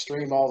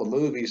stream all the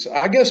movies.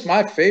 I guess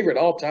my favorite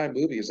all-time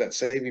movie is that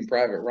Saving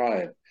Private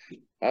Ryan.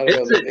 I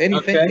don't know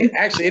anything. Okay.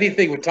 Actually,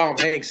 anything with Tom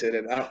Hanks in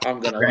it, I'm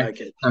gonna like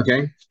it.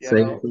 Okay.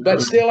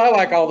 But still, I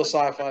like all the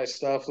sci-fi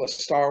stuff, like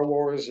Star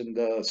Wars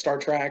and Star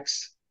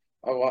Treks.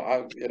 I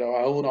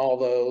own all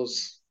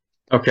those.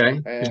 Okay.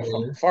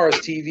 And as far as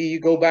TV, you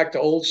go back to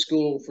old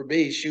school for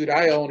me. Shoot,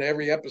 I own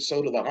every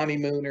episode of The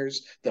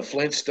Honeymooners, The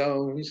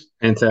Flintstones.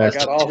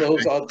 Fantastic. I got all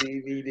those on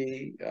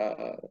DVD.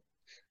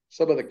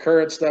 Some of the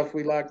current stuff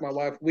we like. My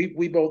wife,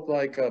 we both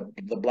like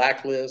The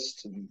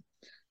Blacklist and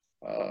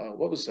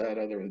what was that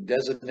other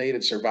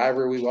Designated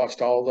Survivor? We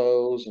watched all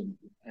those and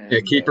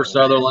Kiefer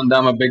Sutherland.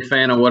 I'm a big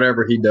fan of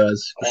whatever he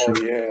does. Oh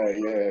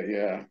sure.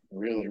 Yeah.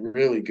 Really,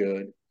 really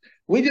good.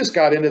 We just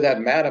got into that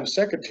Madam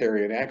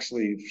Secretary and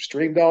actually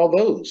streamed all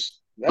those.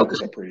 That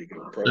was a pretty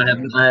good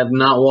program. I have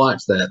not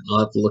watched that. I'll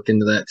have to look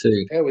into that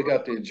too. Yeah, we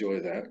got to enjoy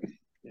that.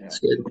 Yeah. That's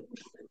good.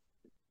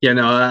 Yeah,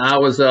 no, I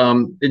was.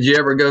 Did you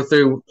ever go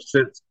through?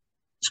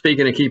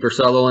 Speaking of Kiefer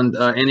Sutherland,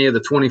 any of the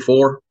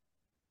 24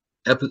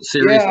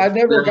 series? Yeah, I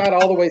never got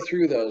all the way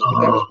through those,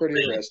 but that was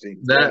pretty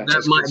interesting.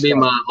 That might be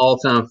my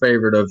all-time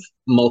favorite of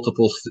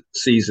multiple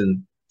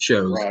season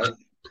shows. Right.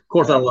 Of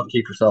course, I love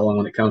Kiefer Sutherland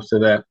when it comes to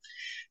that.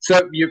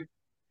 So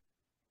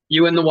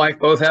you and the wife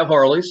both have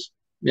Harleys,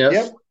 yes?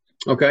 Yep.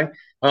 Okay.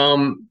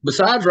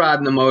 Besides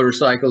riding the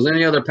motorcycles,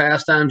 any other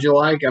pastimes you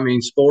like? I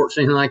mean, sports,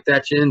 anything like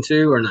that you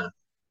into or not?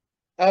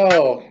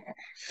 Oh,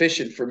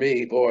 fishing for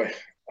me, boy.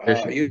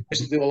 I used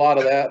to do a lot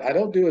of that. I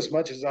don't do as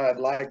much as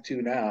I'd like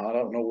to now. I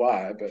don't know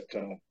why, but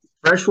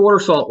freshwater,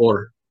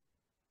 saltwater.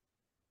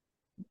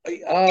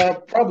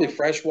 Probably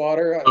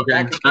freshwater. Okay.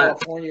 Back in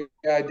California,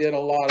 I did a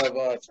lot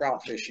of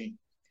trout fishing.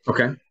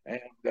 Okay. And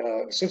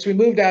since we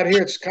moved out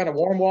here, it's kind of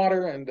warm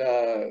water and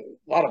a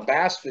lot of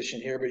bass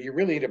fishing here, but you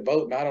really need a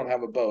boat, and I don't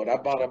have a boat. I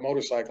bought a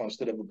motorcycle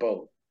instead of a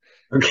boat.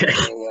 Okay.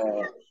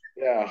 So,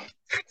 yeah.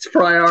 It's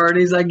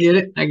priorities. I get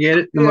it. I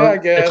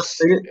guess.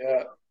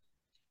 Yeah.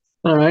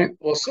 All right.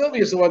 Well,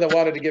 Sylvia's the one that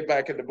wanted to get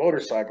back into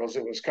motorcycles.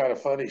 It was kind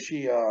of funny.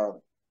 She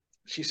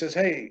says,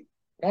 "Hey,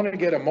 I want to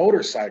get a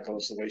motorcycle,"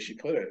 is the way she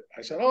put it.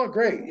 I said, "Oh,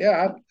 great.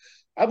 Yeah,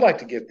 I'd like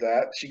to get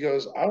that." She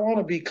goes, "I want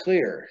to be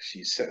clear."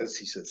 She says,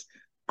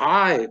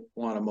 "I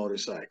want a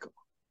motorcycle,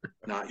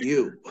 not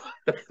you."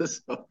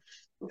 So,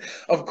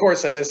 of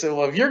course, I said,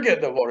 "Well, if you're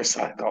getting a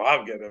motorcycle,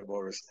 I'm getting a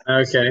motorcycle."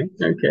 Okay.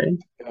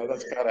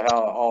 That's kind of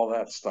how all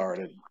that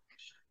started.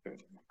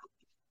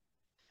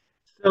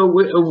 So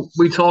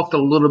we talked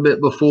a little bit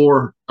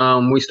before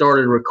we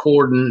started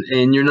recording,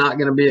 and you're not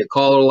going to be at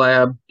Caller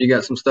Lab. You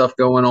got some stuff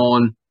going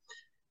on.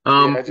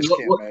 I just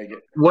can't make it.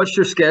 What's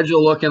your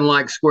schedule looking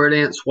like, square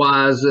dance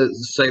wise?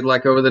 Say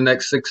like over the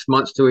next 6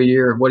 months to a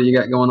year. What do you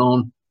got going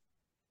on?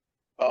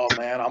 Oh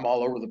man, I'm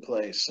all over the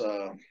place.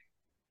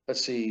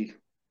 Let's see.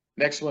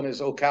 Next one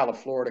is Ocala,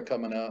 Florida,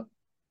 coming up,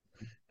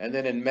 and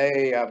then in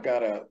May I'm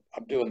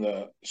doing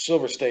the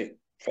Silver State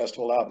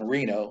Festival out in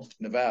Reno,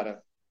 Nevada.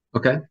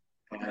 Okay.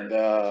 And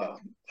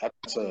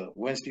that's a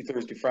Wednesday,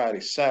 Thursday, Friday,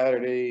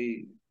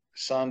 Saturday,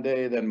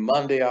 Sunday. Then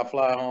Monday I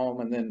fly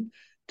home, and then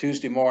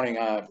Tuesday morning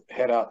I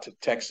head out to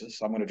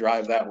Texas. I'm going to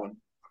drive that one.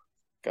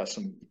 Got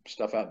some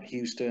stuff out in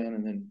Houston,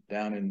 and then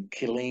down in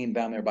Killeen,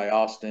 down there by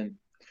Austin.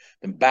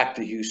 Then back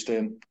to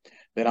Houston.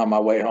 Then on my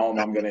way home,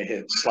 I'm going to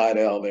hit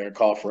Slidell there,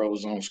 call for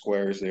Ozone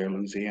Squares there,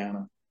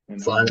 Louisiana.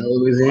 Slidell,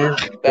 Louisiana.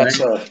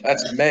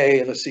 That's May.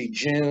 And let's see,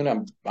 June.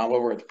 I'm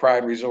over at the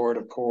Pride Resort,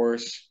 of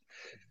course.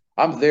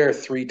 I'm there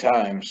 3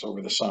 times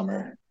over the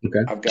summer. Okay.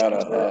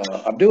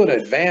 I'm doing an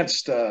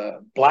advanced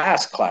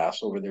blast class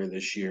over there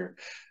this year,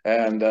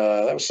 and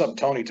that was something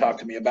Tony talked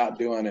to me about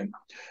doing. And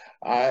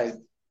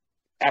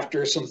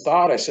after some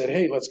thought, I said,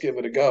 "Hey, let's give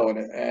it a go."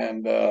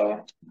 And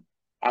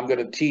I'm going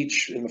to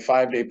teach in the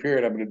 5-day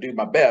period. I'm going to do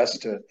my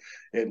best to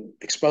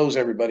expose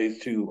everybody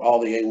to all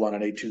the A1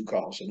 and A2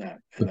 calls in that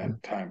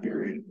time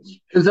period.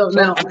 So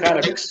now I'm kind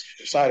of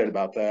excited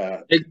about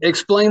that.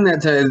 Explain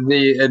that to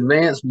the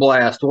advanced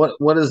blast.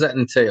 What does that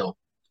entail?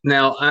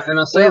 Now,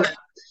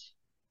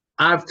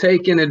 I've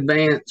taken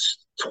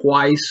advanced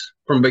twice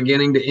from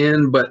beginning to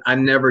end, but I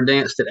never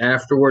danced it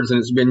afterwards, and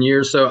it's been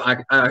years, so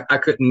I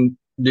couldn't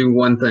do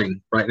one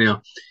thing right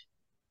now.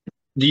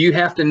 Do you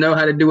have to know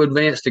how to do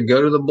advanced to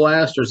go to the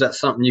blast, or is that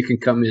something you can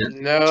come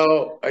in?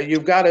 No,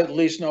 you've got to at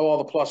least know all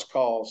the plus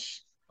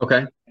calls.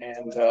 Okay.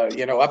 And,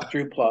 up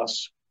through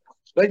plus.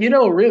 But,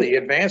 really,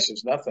 advanced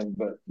is nothing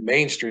but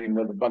mainstream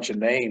with a bunch of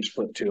names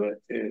put to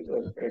it.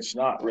 It's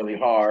not really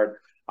hard.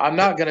 I'm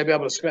not going to be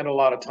able to spend a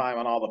lot of time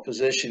on all the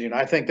positioning.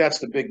 I think that's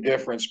the big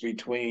difference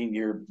between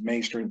your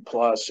mainstream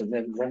plus. And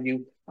then when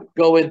you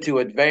go into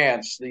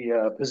advanced,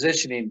 the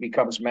positioning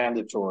becomes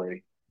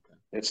mandatory.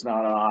 It's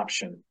not an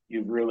option.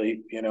 You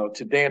really,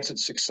 to dance it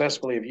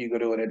successfully, if you go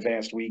to an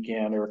advanced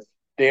weekend or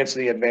dance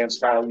the advanced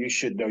style, you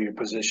should know your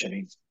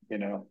positioning,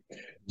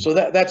 So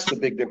that's the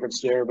big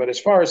difference there. But as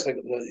far as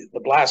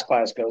the blast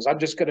class goes, I'm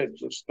just going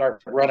to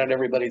start running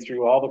everybody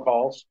through all the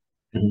calls.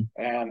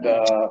 Mm-hmm. And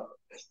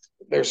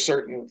there's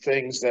certain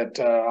things that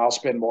I'll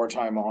spend more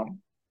time on.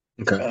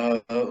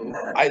 Okay.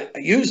 I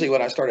usually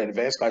when I start an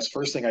advanced class,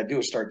 first thing I do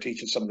is start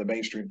teaching some of the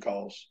mainstream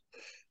calls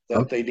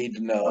that they need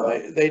to know.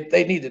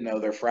 They need to know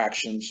their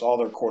fractions, all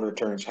their quarter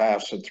turns,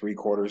 halves, and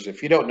 3/4.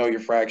 If you don't know your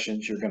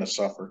fractions, you're going to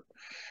suffer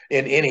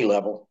in any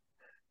level.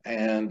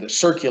 And the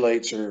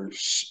circulates are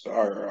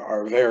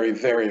very,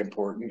 very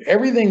important.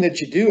 Everything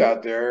that you do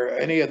out there,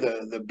 any of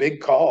the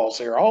big calls,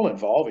 they're all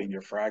involving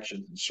your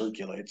fractions and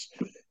circulates.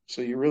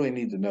 So you really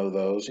need to know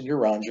those, and your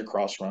runs, your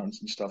cross runs,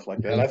 and stuff like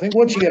that. I think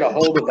once you get a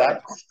hold of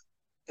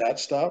that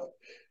stuff,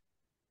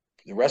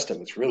 the rest of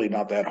it's really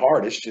not that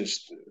hard. It's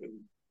just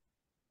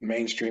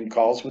mainstream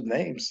calls with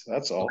names.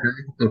 That's all.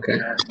 Okay.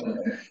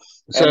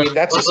 So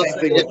that's the same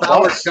thing. If I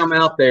were to come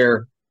out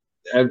there,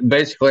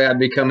 basically I'd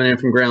be coming in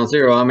from ground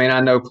zero. I mean, I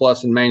know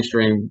plus and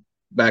mainstream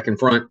back and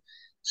front,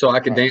 so I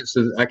could dance.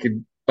 I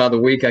could by the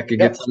week I could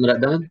get some of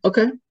that done.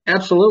 Okay,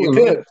 absolutely.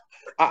 You could.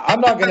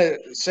 I'm not going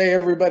to say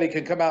everybody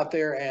can come out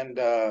there and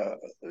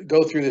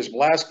go through this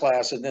blast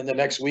class and then the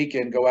next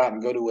weekend go out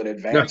and go to an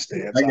advanced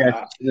dance.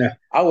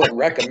 I wouldn't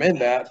recommend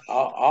that.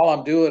 All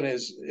I'm doing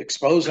is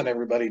exposing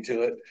everybody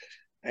to it.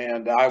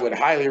 And I would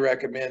highly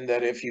recommend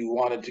that if you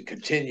wanted to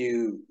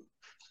continue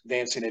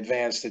dancing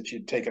advanced, that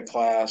you'd take a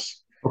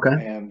class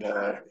and,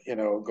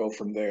 go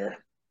from there.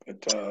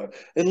 But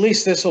at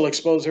least this will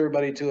expose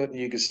everybody to it, and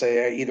you can say,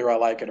 hey, either I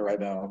like it or I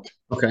don't.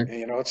 Okay.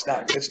 And, it's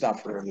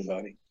not for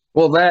everybody.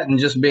 Well, that and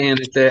just being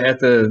at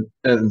the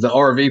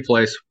RV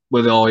place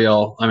with all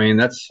y'all. I mean,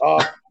 that's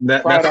Pride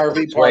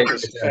RV Park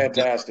is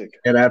fantastic.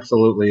 It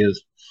absolutely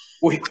is.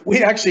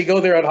 We actually go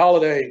there on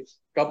holiday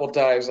a couple of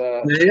times.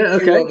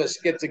 Okay. Two of us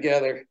get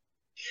together.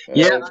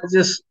 Yeah,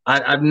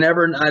 I've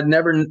never,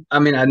 I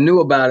mean, I knew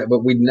about it,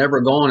 but we'd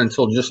never gone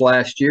until just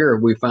last year.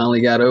 We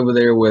finally got over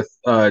there with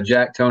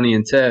Jack, Tony,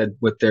 and Ted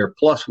with their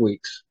plus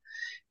weeks.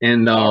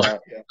 And I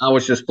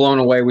was just blown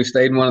away. We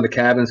stayed in one of the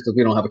cabins because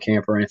we don't have a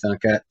camper or anything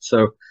like that.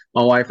 So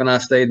my wife and I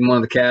stayed in one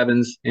of the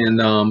cabins and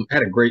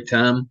had a great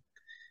time.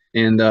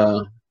 And,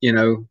 you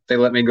know, they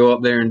let me go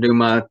up there and do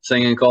my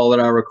singing call that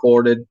I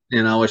recorded.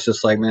 And I was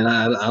just like, man,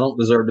 I don't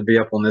deserve to be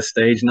up on this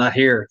stage, not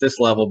here at this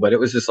level, but it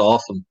was just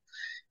awesome.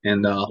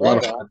 And a lot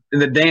of fun.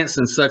 And the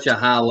dancing such a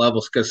high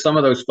levels because some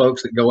of those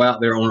folks that go out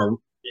there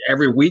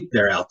every week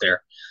they're out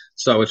there,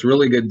 so it's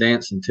really good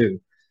dancing too.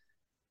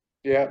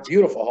 Yeah,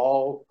 beautiful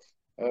hall,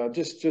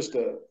 just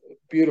a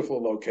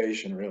beautiful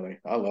location. Really,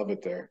 I love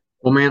it there.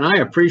 Well, man, I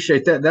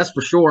appreciate that. That's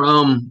for sure.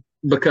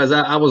 Because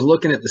I was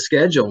looking at the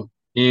schedule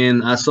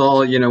and I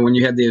saw, you know, when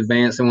you had the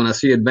advanced, and when I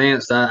see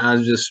advanced, I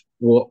just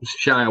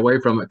shy away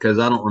from it because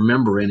I don't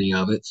remember any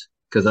of it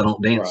because I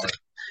don't dance it.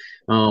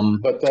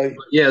 But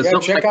yeah,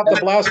 check out the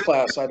blast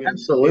class. I mean,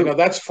 absolutely. You know,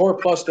 that's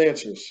 4+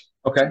 dancers.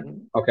 Okay.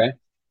 Okay.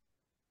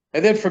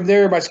 And then from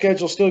there, my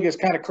schedule still gets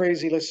kind of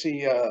crazy. Let's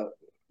see.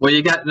 Well,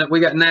 we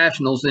got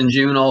nationals in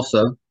June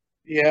also.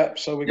 Yeah,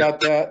 so we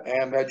got that,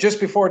 and just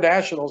before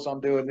nationals,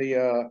 I'm doing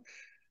the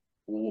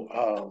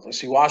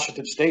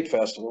Washington State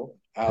Festival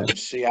out in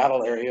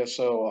Seattle area.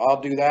 So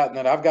I'll do that, and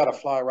then I've got to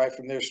fly right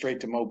from there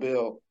straight to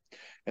Mobile,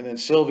 and then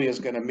Sylvia's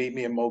going to meet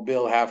me in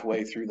Mobile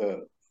halfway through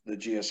the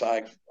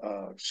GSI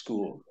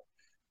school,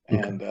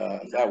 and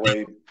that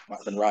way I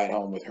can ride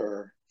home with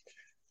her.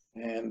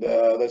 And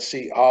let's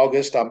see,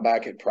 August I'm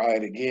back at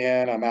Pride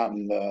again. I'm out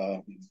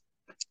in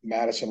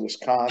Madison,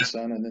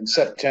 Wisconsin, and then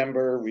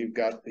September we've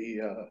got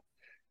the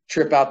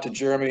trip out to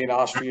Germany and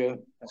Austria.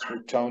 That's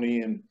for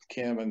Tony and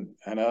Kim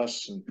and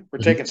us, and we're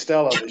taking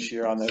Stella this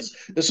year on this.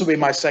 This will be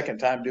my second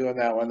time doing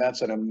that one.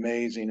 That's an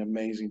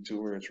amazing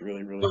tour. It's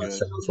really good.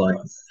 Sounds like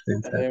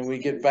and then we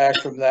get back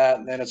from that,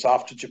 and then it's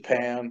off to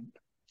Japan.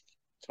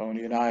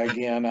 Tony and I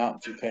again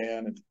out in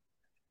Japan,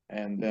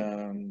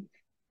 and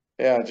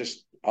yeah,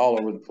 just all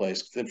over the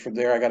place. Then from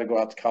there, I got to go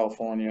out to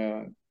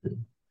California.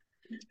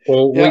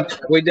 Well, yeah,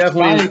 we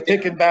definitely finally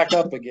picking back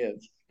up again.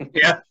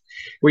 Yeah,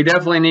 we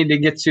definitely need to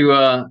get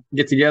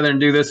together and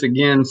do this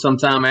again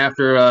sometime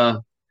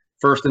after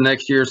first of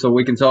next year, so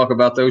we can talk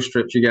about those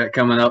trips you got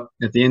coming up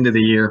at the end of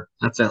the year.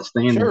 That's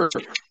outstanding. Sure,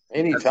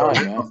 anytime,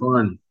 man.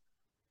 Fun.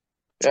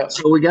 Yeah.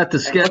 So we got the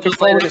schedule. Looking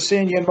forward to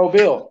seeing you in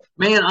Mobile.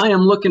 Man, I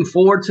am looking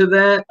forward to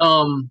that.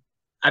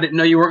 I didn't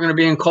know you weren't going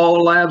to be in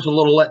Caller Labs. A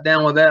little let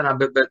down with that.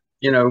 But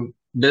you know,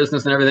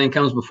 business and everything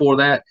comes before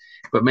that.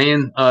 But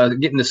man,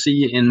 getting to see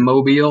you in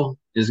Mobile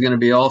is going to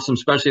be awesome,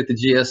 especially at the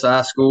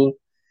GSI school.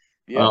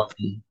 Yeah.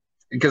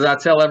 Because I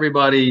tell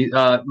everybody,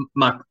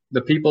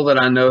 the people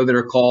that I know that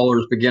are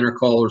callers, beginner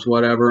callers,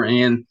 whatever,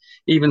 and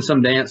even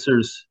some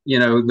dancers, you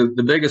know,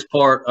 the biggest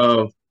part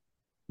of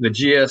the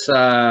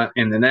GSI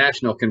and the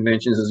national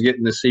conventions is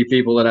getting to see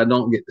people that I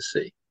don't get to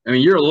see. I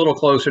mean, you're a little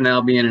closer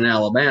now being in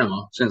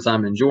Alabama since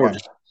I'm in Georgia.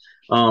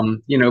 Yeah.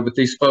 You know, but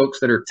these folks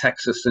that are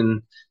Texas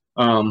and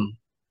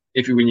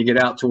when you get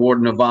out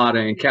toward Nevada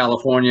and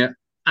California,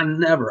 I'm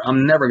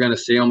never going to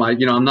see them.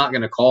 I'm not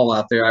going to call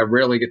out there. I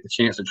rarely get the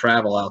chance to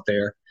travel out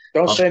there.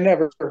 Don't say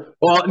never.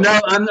 Well,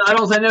 no, I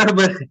don't say never,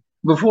 but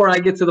before I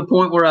get to the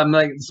point where I'm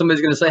like,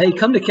 somebody's going to say, hey,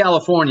 come to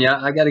California.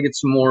 I got to get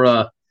some more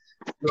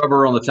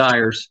rubber on the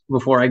tires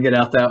before I get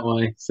out that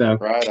way. So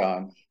right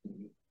on.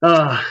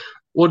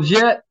 Well,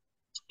 Jet,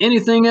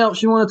 anything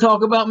else you want to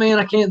talk about, man?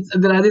 I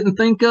didn't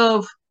think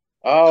of.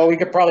 Oh, we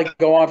could probably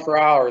go on for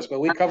hours, but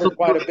we covered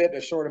quite a bit in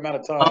a short amount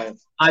of time.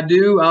 I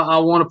do. I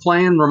want to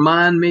plan.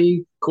 Remind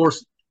me. Of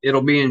course,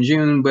 it'll be in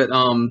June, but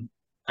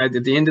at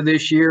the end of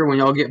this year, when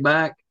y'all get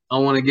back, I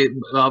want to get.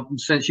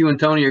 Since you and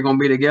Tony are going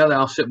to be together,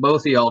 I'll sit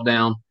both of y'all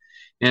down,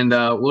 and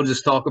we'll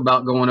just talk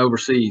about going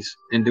overseas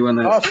and doing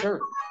that. Oh,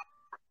 sure.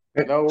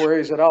 No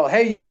worries at all.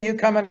 Hey, you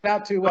coming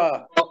out to?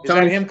 Is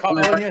that him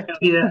calling you?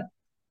 Yeah.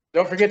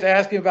 Don't forget to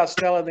ask him about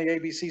Stella and the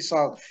ABC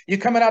song. You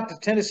coming out to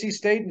Tennessee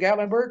State and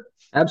Gatlinburg?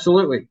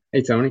 Absolutely.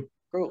 Hey, Tony.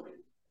 Cool.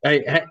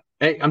 Hey,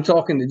 I'm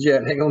talking to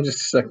Jet. Hang on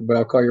just a second, but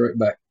I'll call you right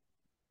back.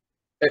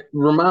 Hey,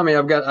 remind me,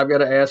 I've got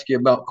to ask you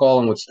about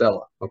calling with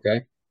Stella.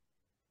 Okay.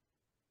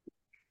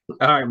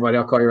 All right, buddy.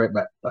 I'll call you right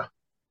back. Bye.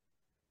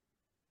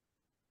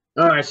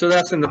 All right, so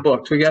that's in the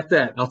books. We got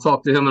that. I'll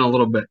talk to him in a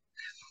little bit.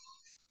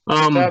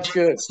 Sounds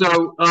good.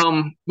 So,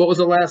 what was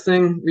the last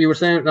thing you were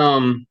saying?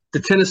 To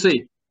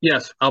Tennessee.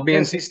 Yes, I'll be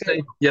Tennessee in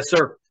State. Yes,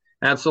 sir.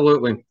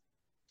 Absolutely.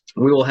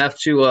 We will have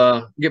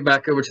to get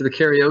back over to the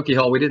karaoke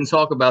hall. We didn't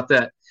talk about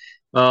that.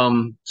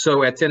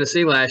 So at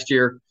Tennessee last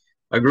year,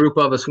 a group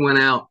of us went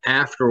out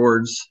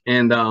afterwards,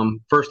 and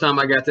first time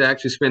I got to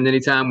actually spend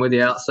any time with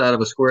you outside of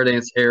a square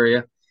dance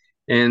area.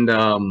 And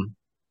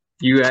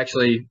you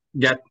actually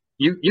got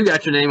you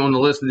got your name on the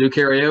list to do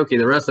karaoke.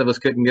 The rest of us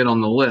couldn't get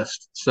on the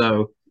list,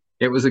 so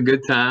it was a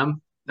good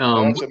time.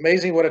 It's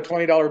amazing what a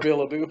 $20 bill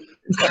will do.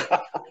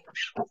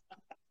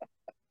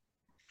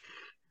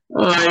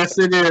 Oh, yes,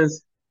 it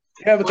is.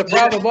 Yeah, but the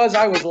problem was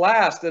I was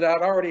last, and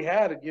I'd already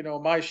had,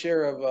 my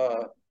share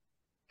of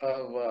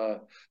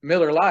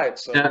Miller Lite.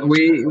 So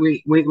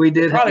we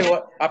did.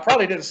 I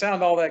probably didn't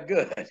sound all that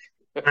good.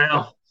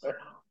 Well,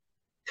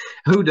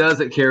 who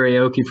does at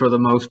karaoke for the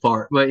most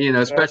part? But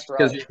especially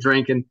because you're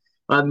drinking.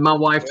 My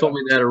wife told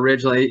me that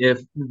originally.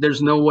 If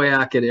there's no way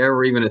I could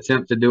ever even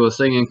attempt to do a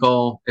singing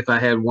call if I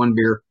had one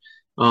beer,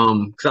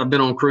 because I've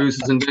been on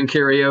cruises and done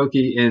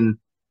karaoke, and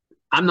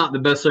I'm not the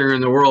best singer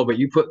in the world, but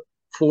you put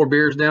 4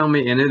 beers down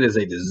me, and it is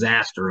a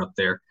disaster up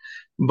there.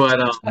 But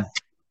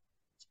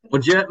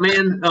well, Jet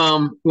man,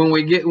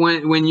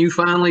 when you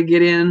finally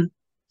get in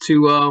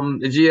to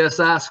the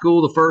GSI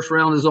school, the first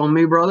round is on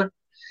me, brother.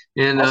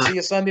 And I'll see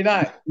you Sunday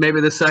night.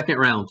 Maybe the second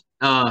round.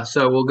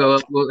 So we'll go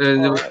up.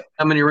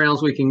 How many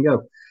rounds we can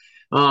go?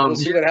 We'll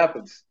see what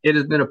happens. It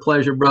has been a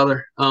pleasure,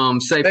 brother.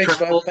 Safe Thanks,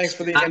 travels. Thanks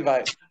for the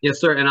invite.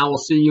 Yes, sir. And I will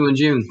see you in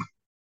June.